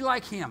going to be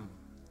like Him,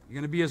 you're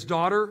going to be His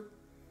daughter,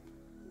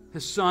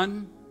 His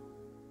son,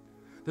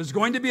 there's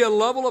going to be a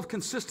level of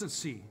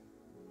consistency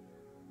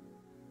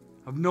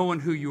of knowing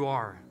who you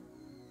are.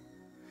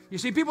 You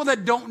see, people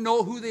that don't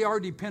know who they are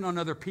depend on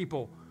other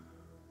people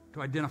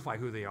to identify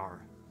who they are.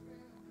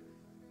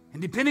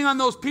 And depending on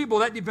those people,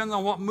 that depends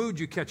on what mood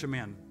you catch them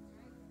in.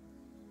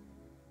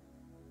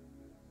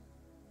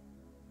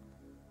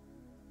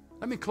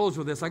 Let me close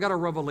with this. I got a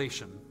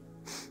revelation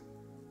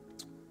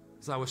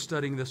as I was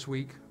studying this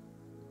week.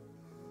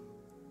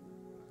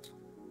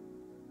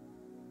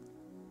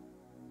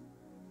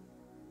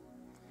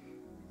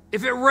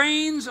 If it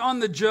rains on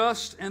the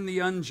just and the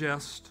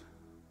unjust,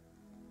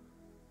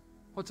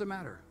 what's the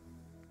matter?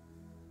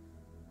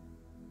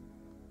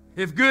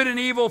 If good and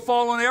evil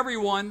fall on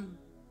everyone,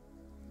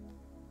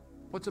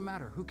 what's the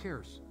matter? Who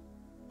cares?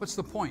 What's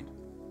the point?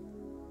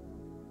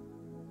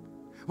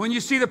 When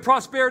you see the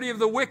prosperity of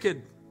the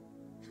wicked,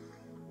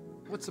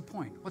 what's the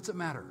point? What's it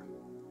matter?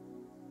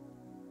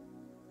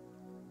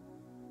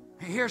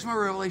 Hey, here's my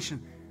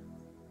revelation.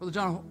 Brother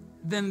John,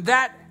 then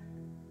that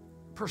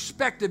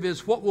perspective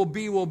is what will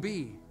be, will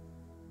be.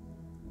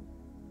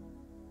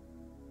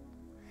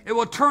 It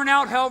will turn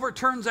out however it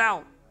turns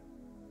out.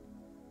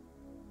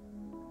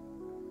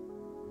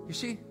 You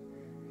see,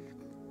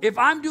 if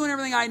I'm doing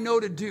everything I know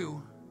to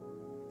do,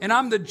 and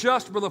I'm the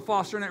just, Brother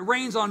Foster, and it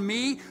rains on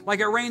me like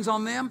it rains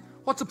on them,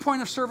 what's the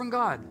point of serving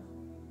God?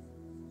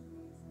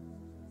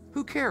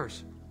 Who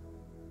cares?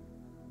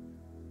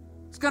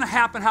 It's going to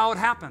happen how it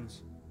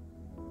happens.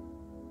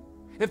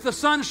 If the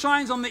sun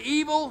shines on the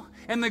evil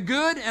and the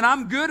good, and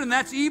I'm good and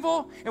that's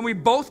evil, and we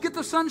both get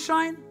the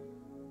sunshine,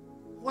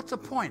 what's the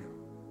point?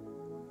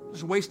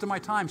 Just wasting my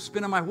time,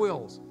 spinning my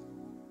wheels.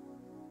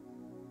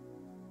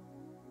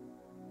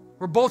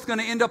 We're both going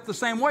to end up the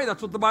same way.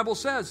 That's what the Bible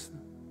says.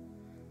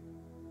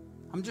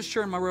 I'm just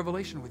sharing my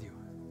revelation with you.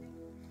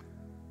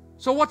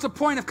 So what's the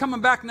point of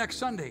coming back next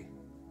Sunday?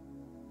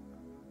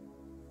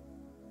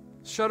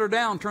 Shut her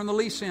down, turn the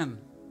lease in.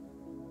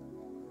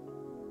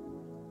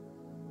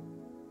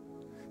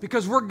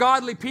 Because we're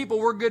godly people,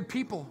 we're good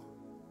people.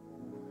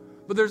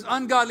 But there's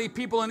ungodly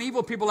people and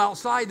evil people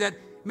outside that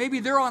maybe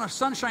they're on a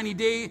sunshiny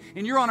day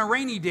and you're on a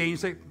rainy day. And you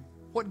say,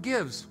 what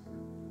gives?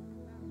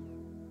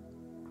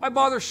 Why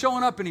bother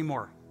showing up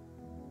anymore?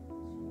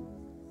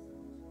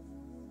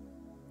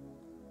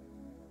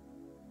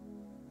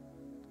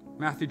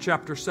 Matthew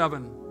chapter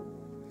 7.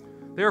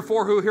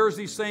 Therefore, who hears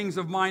these sayings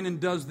of mine and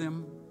does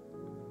them,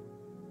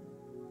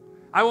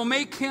 I will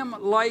make him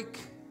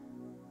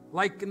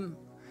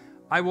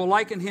I will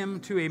liken him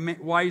to a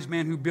wise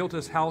man who built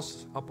his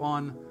house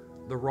upon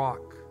the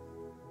rock.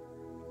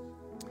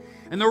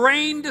 And the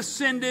rain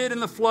descended,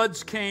 and the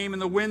floods came,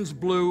 and the winds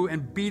blew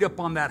and beat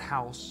upon that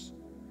house.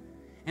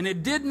 And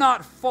it did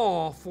not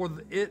fall, for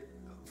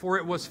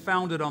it was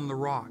founded on the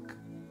rock.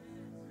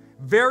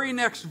 Very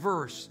next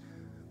verse.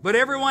 But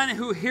everyone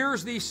who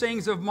hears these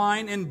sayings of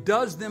mine and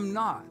does them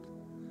not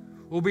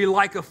will be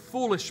like a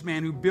foolish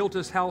man who built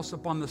his house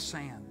upon the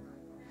sand.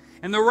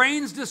 And the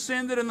rains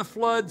descended, and the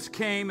floods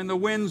came, and the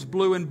winds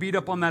blew and beat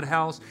upon that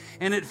house,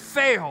 and it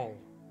fell,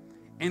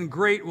 and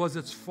great was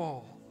its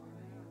fall.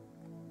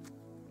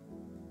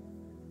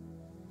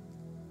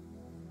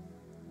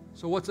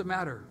 So what's it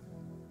matter?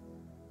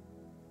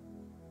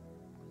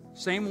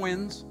 Same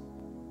winds,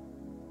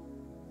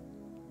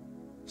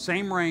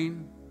 same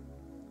rain,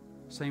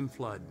 same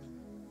flood.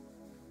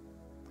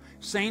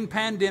 Same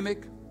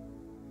pandemic,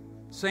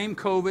 same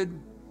COVID,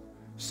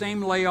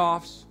 same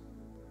layoffs,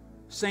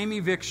 same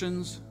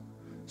evictions,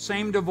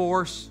 same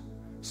divorce,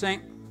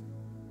 same.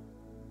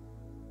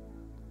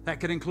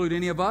 That could include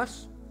any of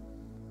us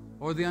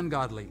or the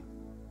ungodly.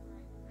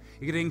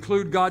 It could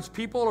include God's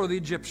people or the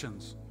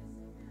Egyptians.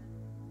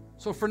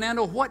 So,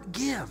 Fernando, what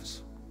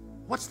gives?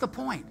 What's the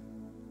point?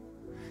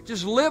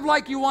 Just live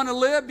like you want to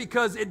live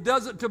because it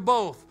does it to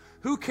both.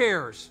 Who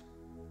cares?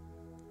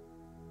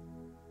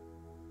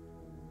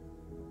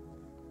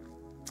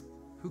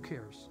 Who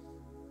cares?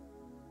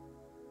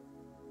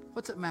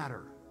 What's it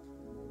matter?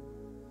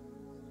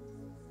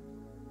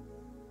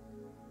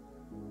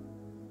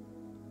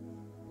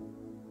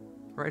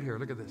 Right here,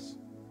 look at this.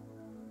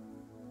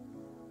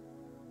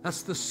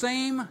 That's the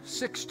same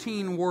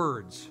 16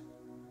 words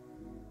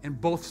in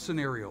both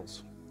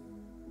scenarios.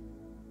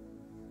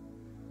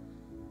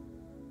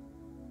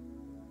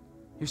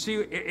 You see,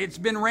 it's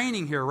been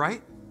raining here,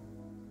 right?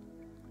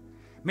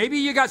 Maybe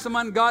you got some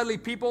ungodly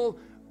people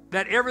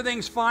that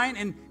everything's fine,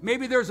 and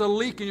maybe there's a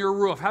leak in your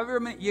roof. Have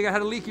you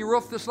had a leaky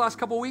roof this last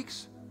couple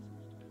weeks?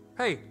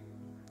 Hey,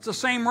 it's the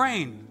same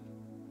rain.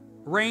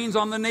 Rains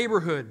on the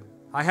neighborhood.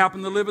 I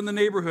happen to live in the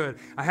neighborhood.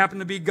 I happen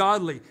to be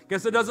godly.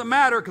 Guess it doesn't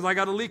matter because I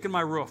got a leak in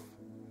my roof.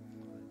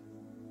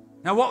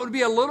 Now, what would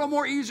be a little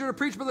more easier to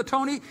preach, Brother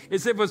Tony,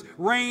 is if it was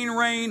rain,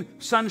 rain,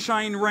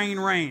 sunshine, rain,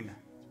 rain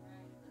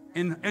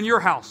in your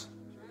house.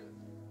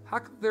 How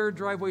come their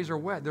driveways are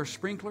wet? There's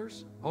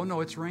sprinklers? Oh,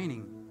 no, it's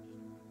raining.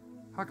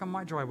 How come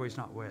my driveway's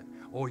not wet?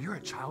 Oh, you're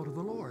a child of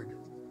the Lord.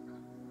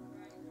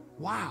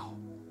 Wow.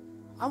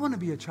 I want to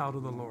be a child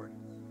of the Lord.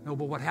 No,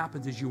 but what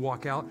happens is you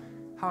walk out.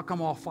 How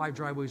come all 5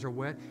 driveways are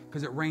wet?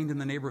 Because it rained in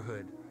the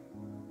neighborhood.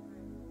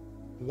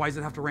 Why does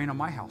it have to rain on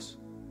my house?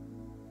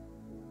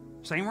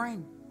 Same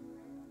rain.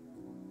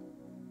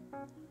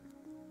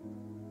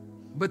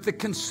 But the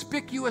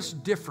conspicuous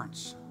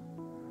difference,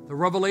 the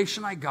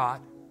revelation I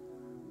got,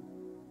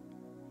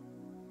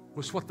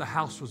 was what the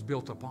house was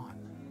built upon.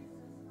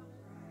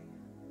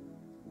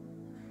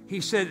 He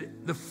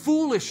said, the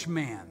foolish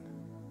man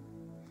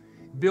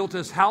built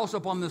his house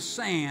upon the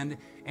sand,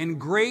 and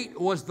great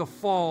was the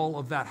fall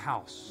of that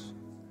house.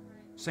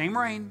 Same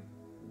rain.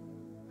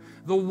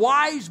 The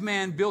wise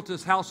man built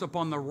his house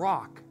upon the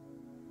rock,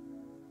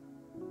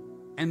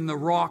 and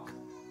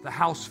the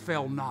house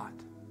fell not.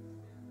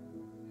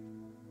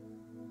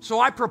 So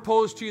I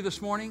propose to you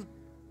this morning,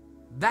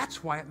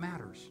 that's why it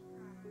matters.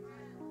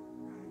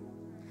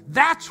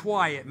 That's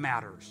why it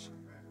matters.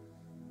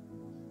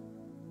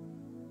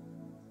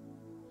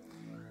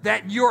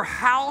 That your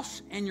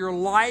house and your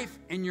life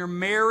and your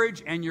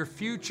marriage and your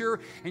future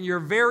and your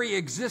very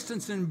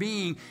existence and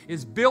being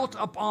is built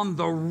upon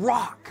the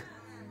rock.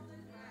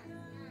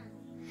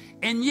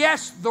 And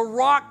yes, the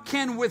rock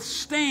can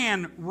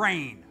withstand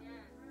rain.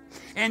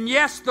 And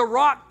yes, the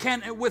rock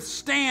can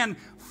withstand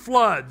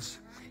floods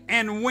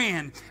and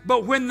wind.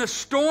 But when the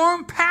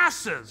storm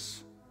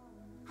passes,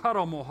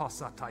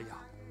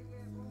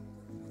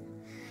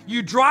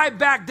 you drive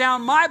back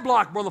down my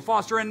block, Brother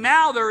Foster, and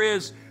now there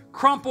is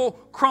crumple,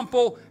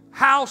 crumple,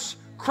 house,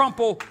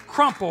 crumple,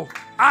 crumple.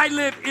 I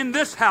live in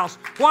this house.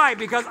 Why?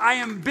 Because I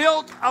am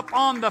built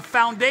upon the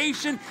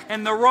foundation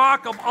and the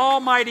rock of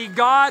Almighty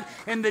God,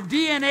 and the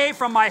DNA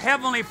from my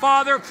Heavenly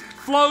Father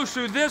flows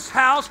through this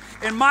house,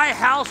 and my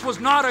house was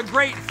not a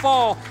great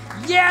fall.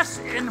 Yes,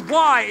 and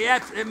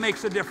why? It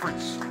makes a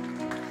difference.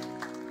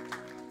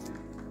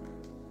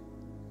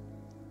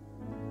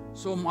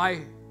 So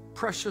my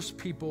precious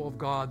people of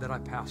God that I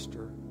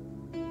pastor,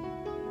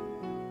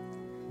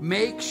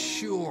 make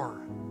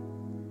sure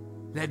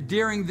that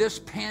during this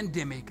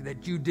pandemic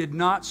that you did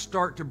not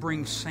start to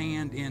bring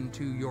sand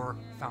into your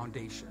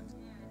foundation.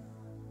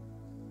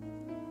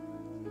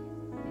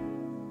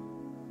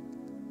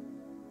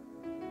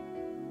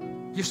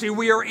 You see,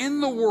 we are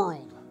in the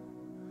world,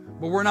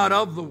 but we're not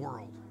of the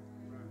world.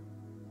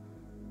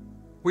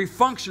 We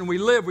function, we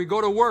live, we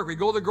go to work, we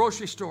go to the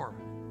grocery store.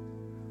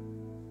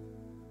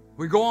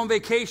 We go on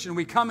vacation,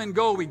 we come and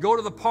go, we go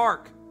to the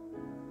park.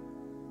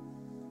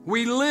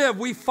 We live,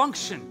 we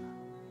function.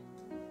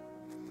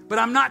 But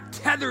I'm not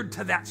tethered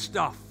to that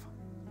stuff.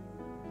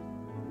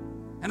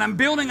 And I'm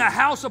building a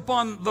house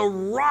upon the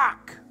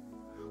rock,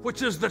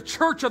 which is the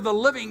church of the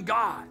living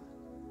God.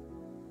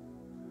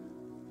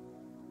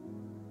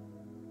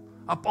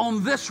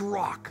 Upon this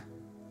rock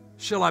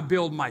shall I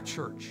build my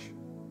church.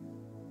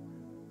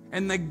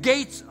 And the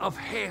gates of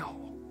hell.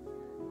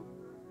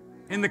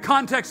 In the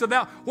context of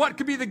that, what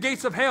could be the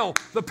gates of hell?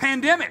 The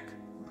pandemic.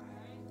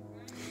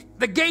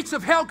 The gates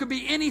of hell could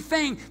be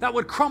anything that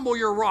would crumble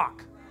your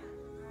rock.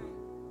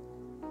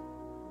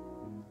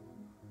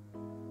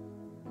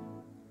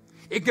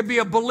 It could be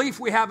a belief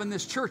we have in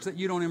this church that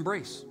you don't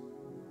embrace.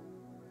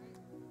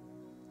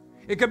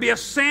 It could be a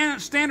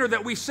standard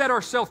that we set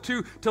ourselves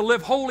to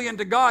live holy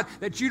unto God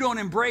that you don't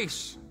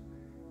embrace.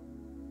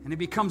 And it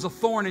becomes a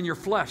thorn in your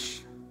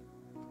flesh.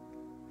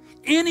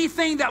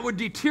 Anything that would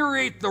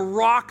deteriorate the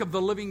rock of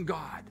the living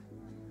God.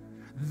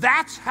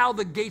 That's how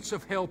the gates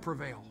of hell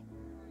prevail.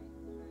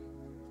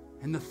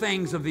 And the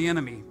things of the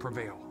enemy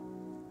prevail.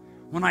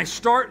 When I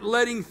start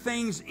letting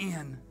things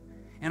in,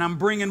 and I'm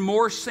bringing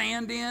more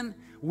sand in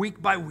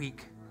week by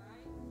week.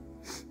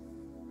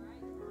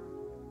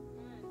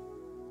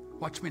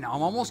 Watch me now.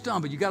 I'm almost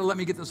done, but you got to let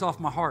me get this off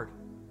my heart.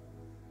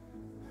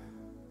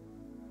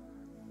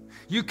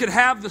 You could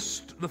have the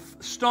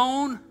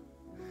stone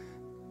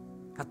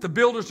that the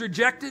builders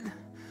rejected,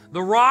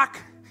 the rock,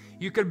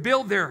 you could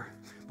build there.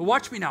 But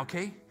watch me now,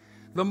 okay?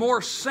 The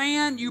more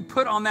sand you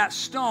put on that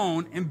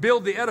stone and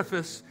build the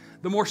edifice,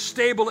 the more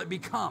stable it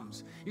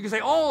becomes. You can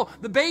say, oh,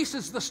 the base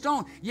is the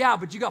stone. Yeah,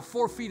 but you got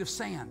 4 feet of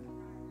sand.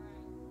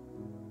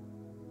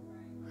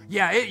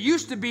 Yeah, it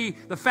used to be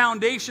the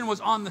foundation was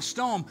on the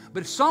stone,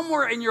 but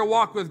somewhere in your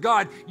walk with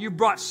God, you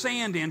brought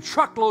sand in,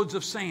 truckloads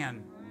of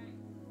sand.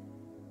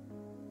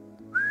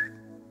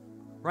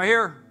 Right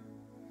here.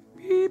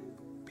 Beep,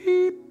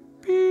 beep,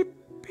 beep,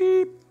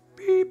 beep,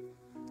 beep.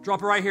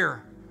 Drop it right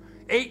here.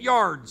 8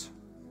 yards.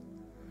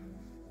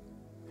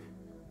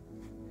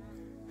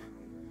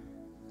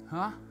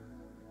 Huh?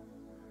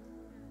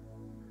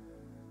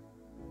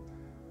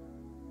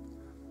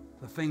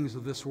 The things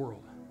of this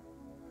world.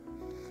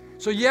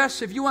 So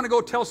yes, if you want to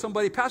go tell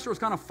somebody, Pastor was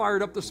kind of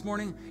fired up this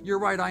morning, you're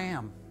right, I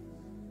am.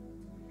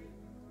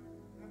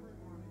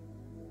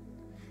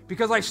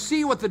 Because I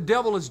see what the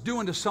devil is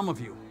doing to some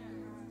of you.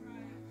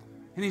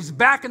 And he's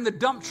backing the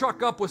dump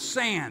truck up with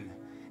sand.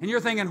 And you're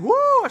thinking,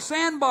 whoo, a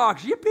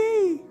sandbox,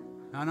 yippee.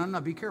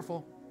 No, be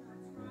careful.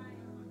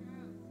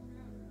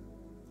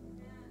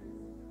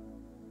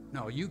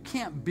 No, you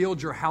can't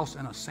build your house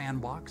in a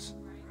sandbox.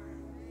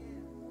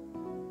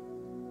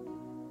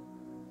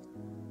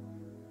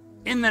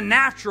 In the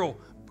natural,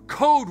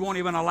 code won't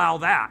even allow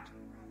that.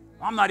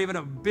 I'm not even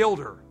a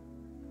builder.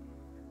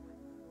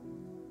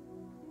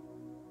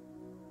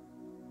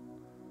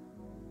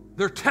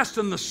 They're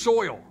testing the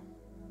soil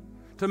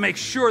to make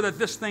sure that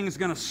this thing is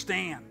going to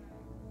stand.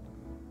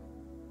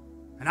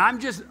 And I'm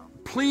just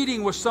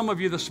pleading with some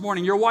of you this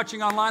morning. You're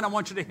watching online. I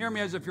want you to hear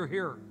me as if you're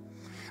here.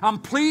 I'm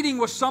pleading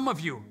with some of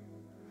you.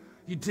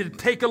 You did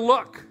take a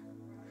look.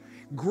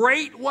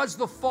 Great was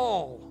the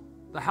fall,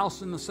 the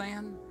house in the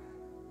sand.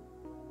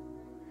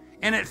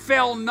 And it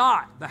fell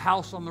not, the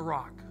house on the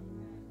rock.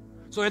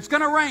 So it's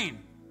going to rain.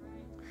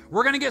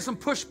 We're going to get some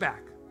pushback.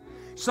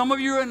 Some of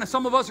you and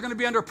some of us are going to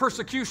be under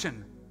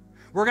persecution.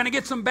 We're going to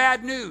get some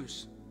bad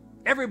news.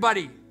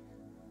 Everybody.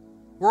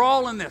 We're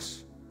all in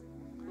this.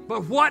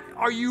 But what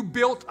are you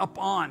built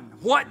upon?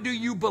 What do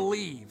you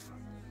believe?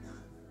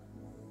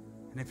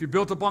 And if you're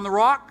built upon the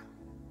rock,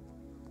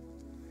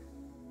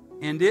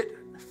 and it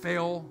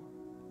fell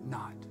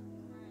not.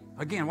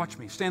 Again, watch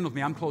me. Stand with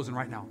me. I'm closing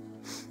right now.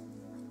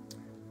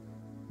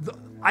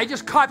 I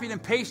just copied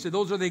and pasted.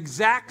 Those are the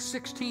exact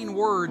 16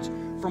 words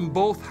from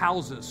both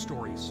houses'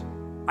 stories.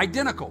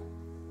 Identical.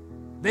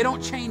 They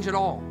don't change at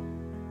all.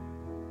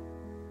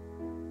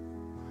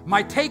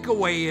 My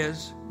takeaway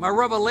is, my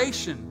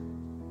revelation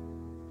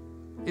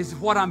is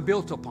what I'm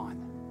built upon.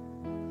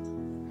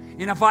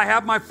 And if I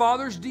have my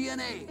Father's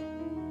DNA,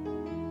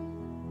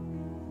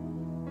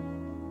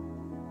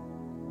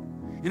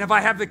 and if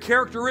I have the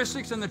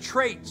characteristics and the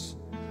traits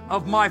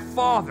of my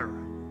Father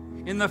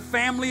in the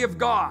family of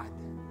God,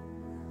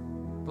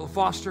 Brother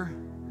Foster,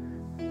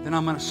 then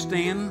I'm going to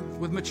stand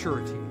with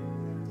maturity.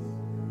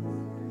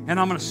 And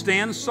I'm going to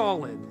stand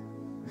solid.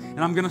 And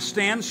I'm going to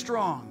stand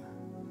strong.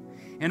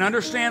 And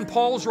understand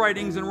Paul's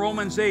writings in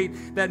Romans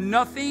 8, that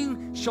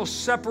nothing shall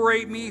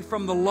separate me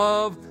from the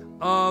love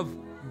of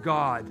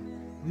God.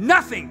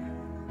 Nothing.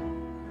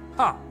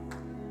 Huh.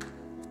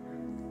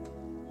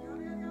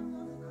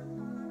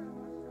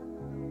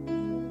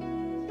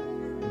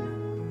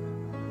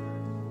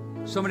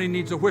 Somebody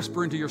needs to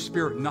whisper into your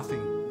spirit,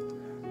 nothing.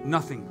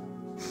 Nothing.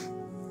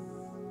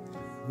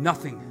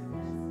 Nothing.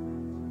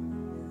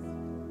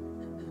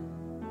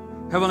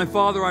 Heavenly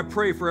Father, I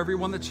pray for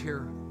everyone that's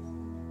here.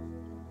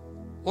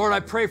 Lord, I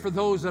pray for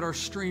those that are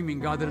streaming,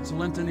 God, that it's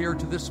lent an ear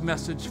to this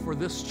message for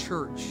this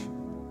church,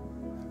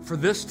 for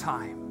this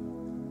time.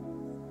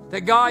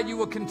 That, God, you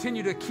will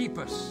continue to keep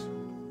us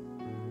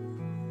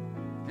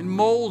and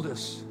mold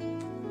us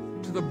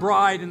to the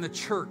bride in the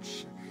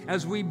church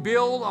as we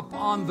build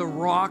upon the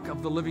rock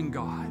of the living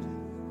God.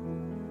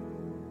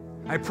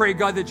 I pray,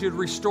 God, that you'd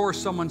restore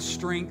someone's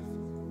strength.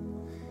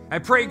 I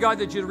pray, God,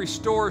 that you'd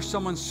restore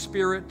someone's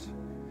spirit,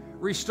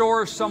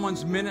 restore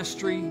someone's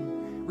ministry,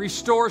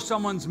 restore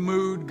someone's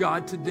mood,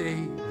 God, today.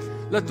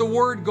 Let the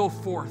word go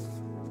forth.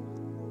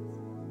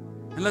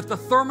 And let the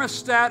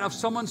thermostat of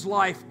someone's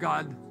life,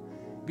 God,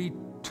 be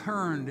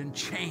turned and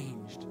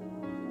changed.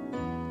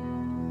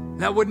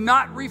 That would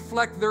not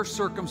reflect their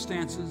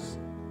circumstances.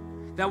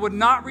 That would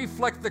not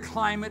reflect the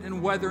climate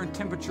and weather and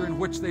temperature in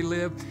which they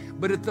live,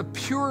 but at the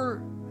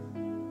pure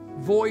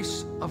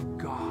voice of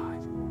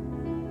God.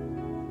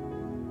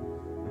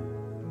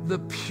 The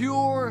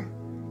pure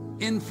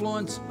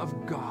influence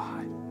of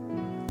God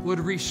would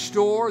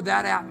restore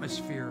that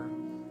atmosphere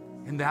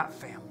in that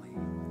family.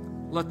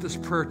 Let this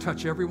prayer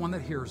touch everyone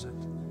that hears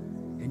it.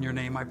 In your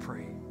name I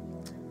pray.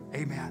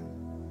 Amen.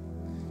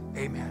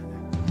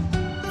 Amen.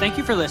 Thank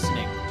you for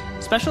listening.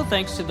 Special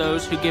thanks to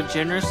those who give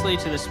generously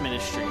to this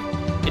ministry.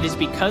 It is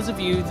because of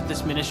you that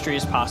this ministry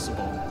is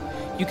possible.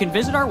 You can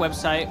visit our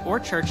website or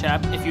church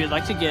app if you would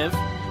like to give.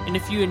 And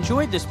if you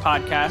enjoyed this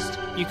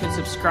podcast, you can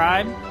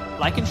subscribe,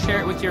 like and share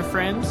it with your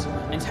friends,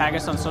 and tag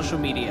us on social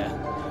media.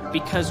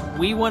 Because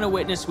we want to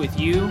witness with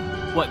you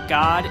what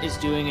God is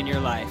doing in your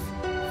life.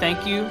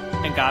 Thank you,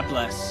 and God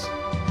bless.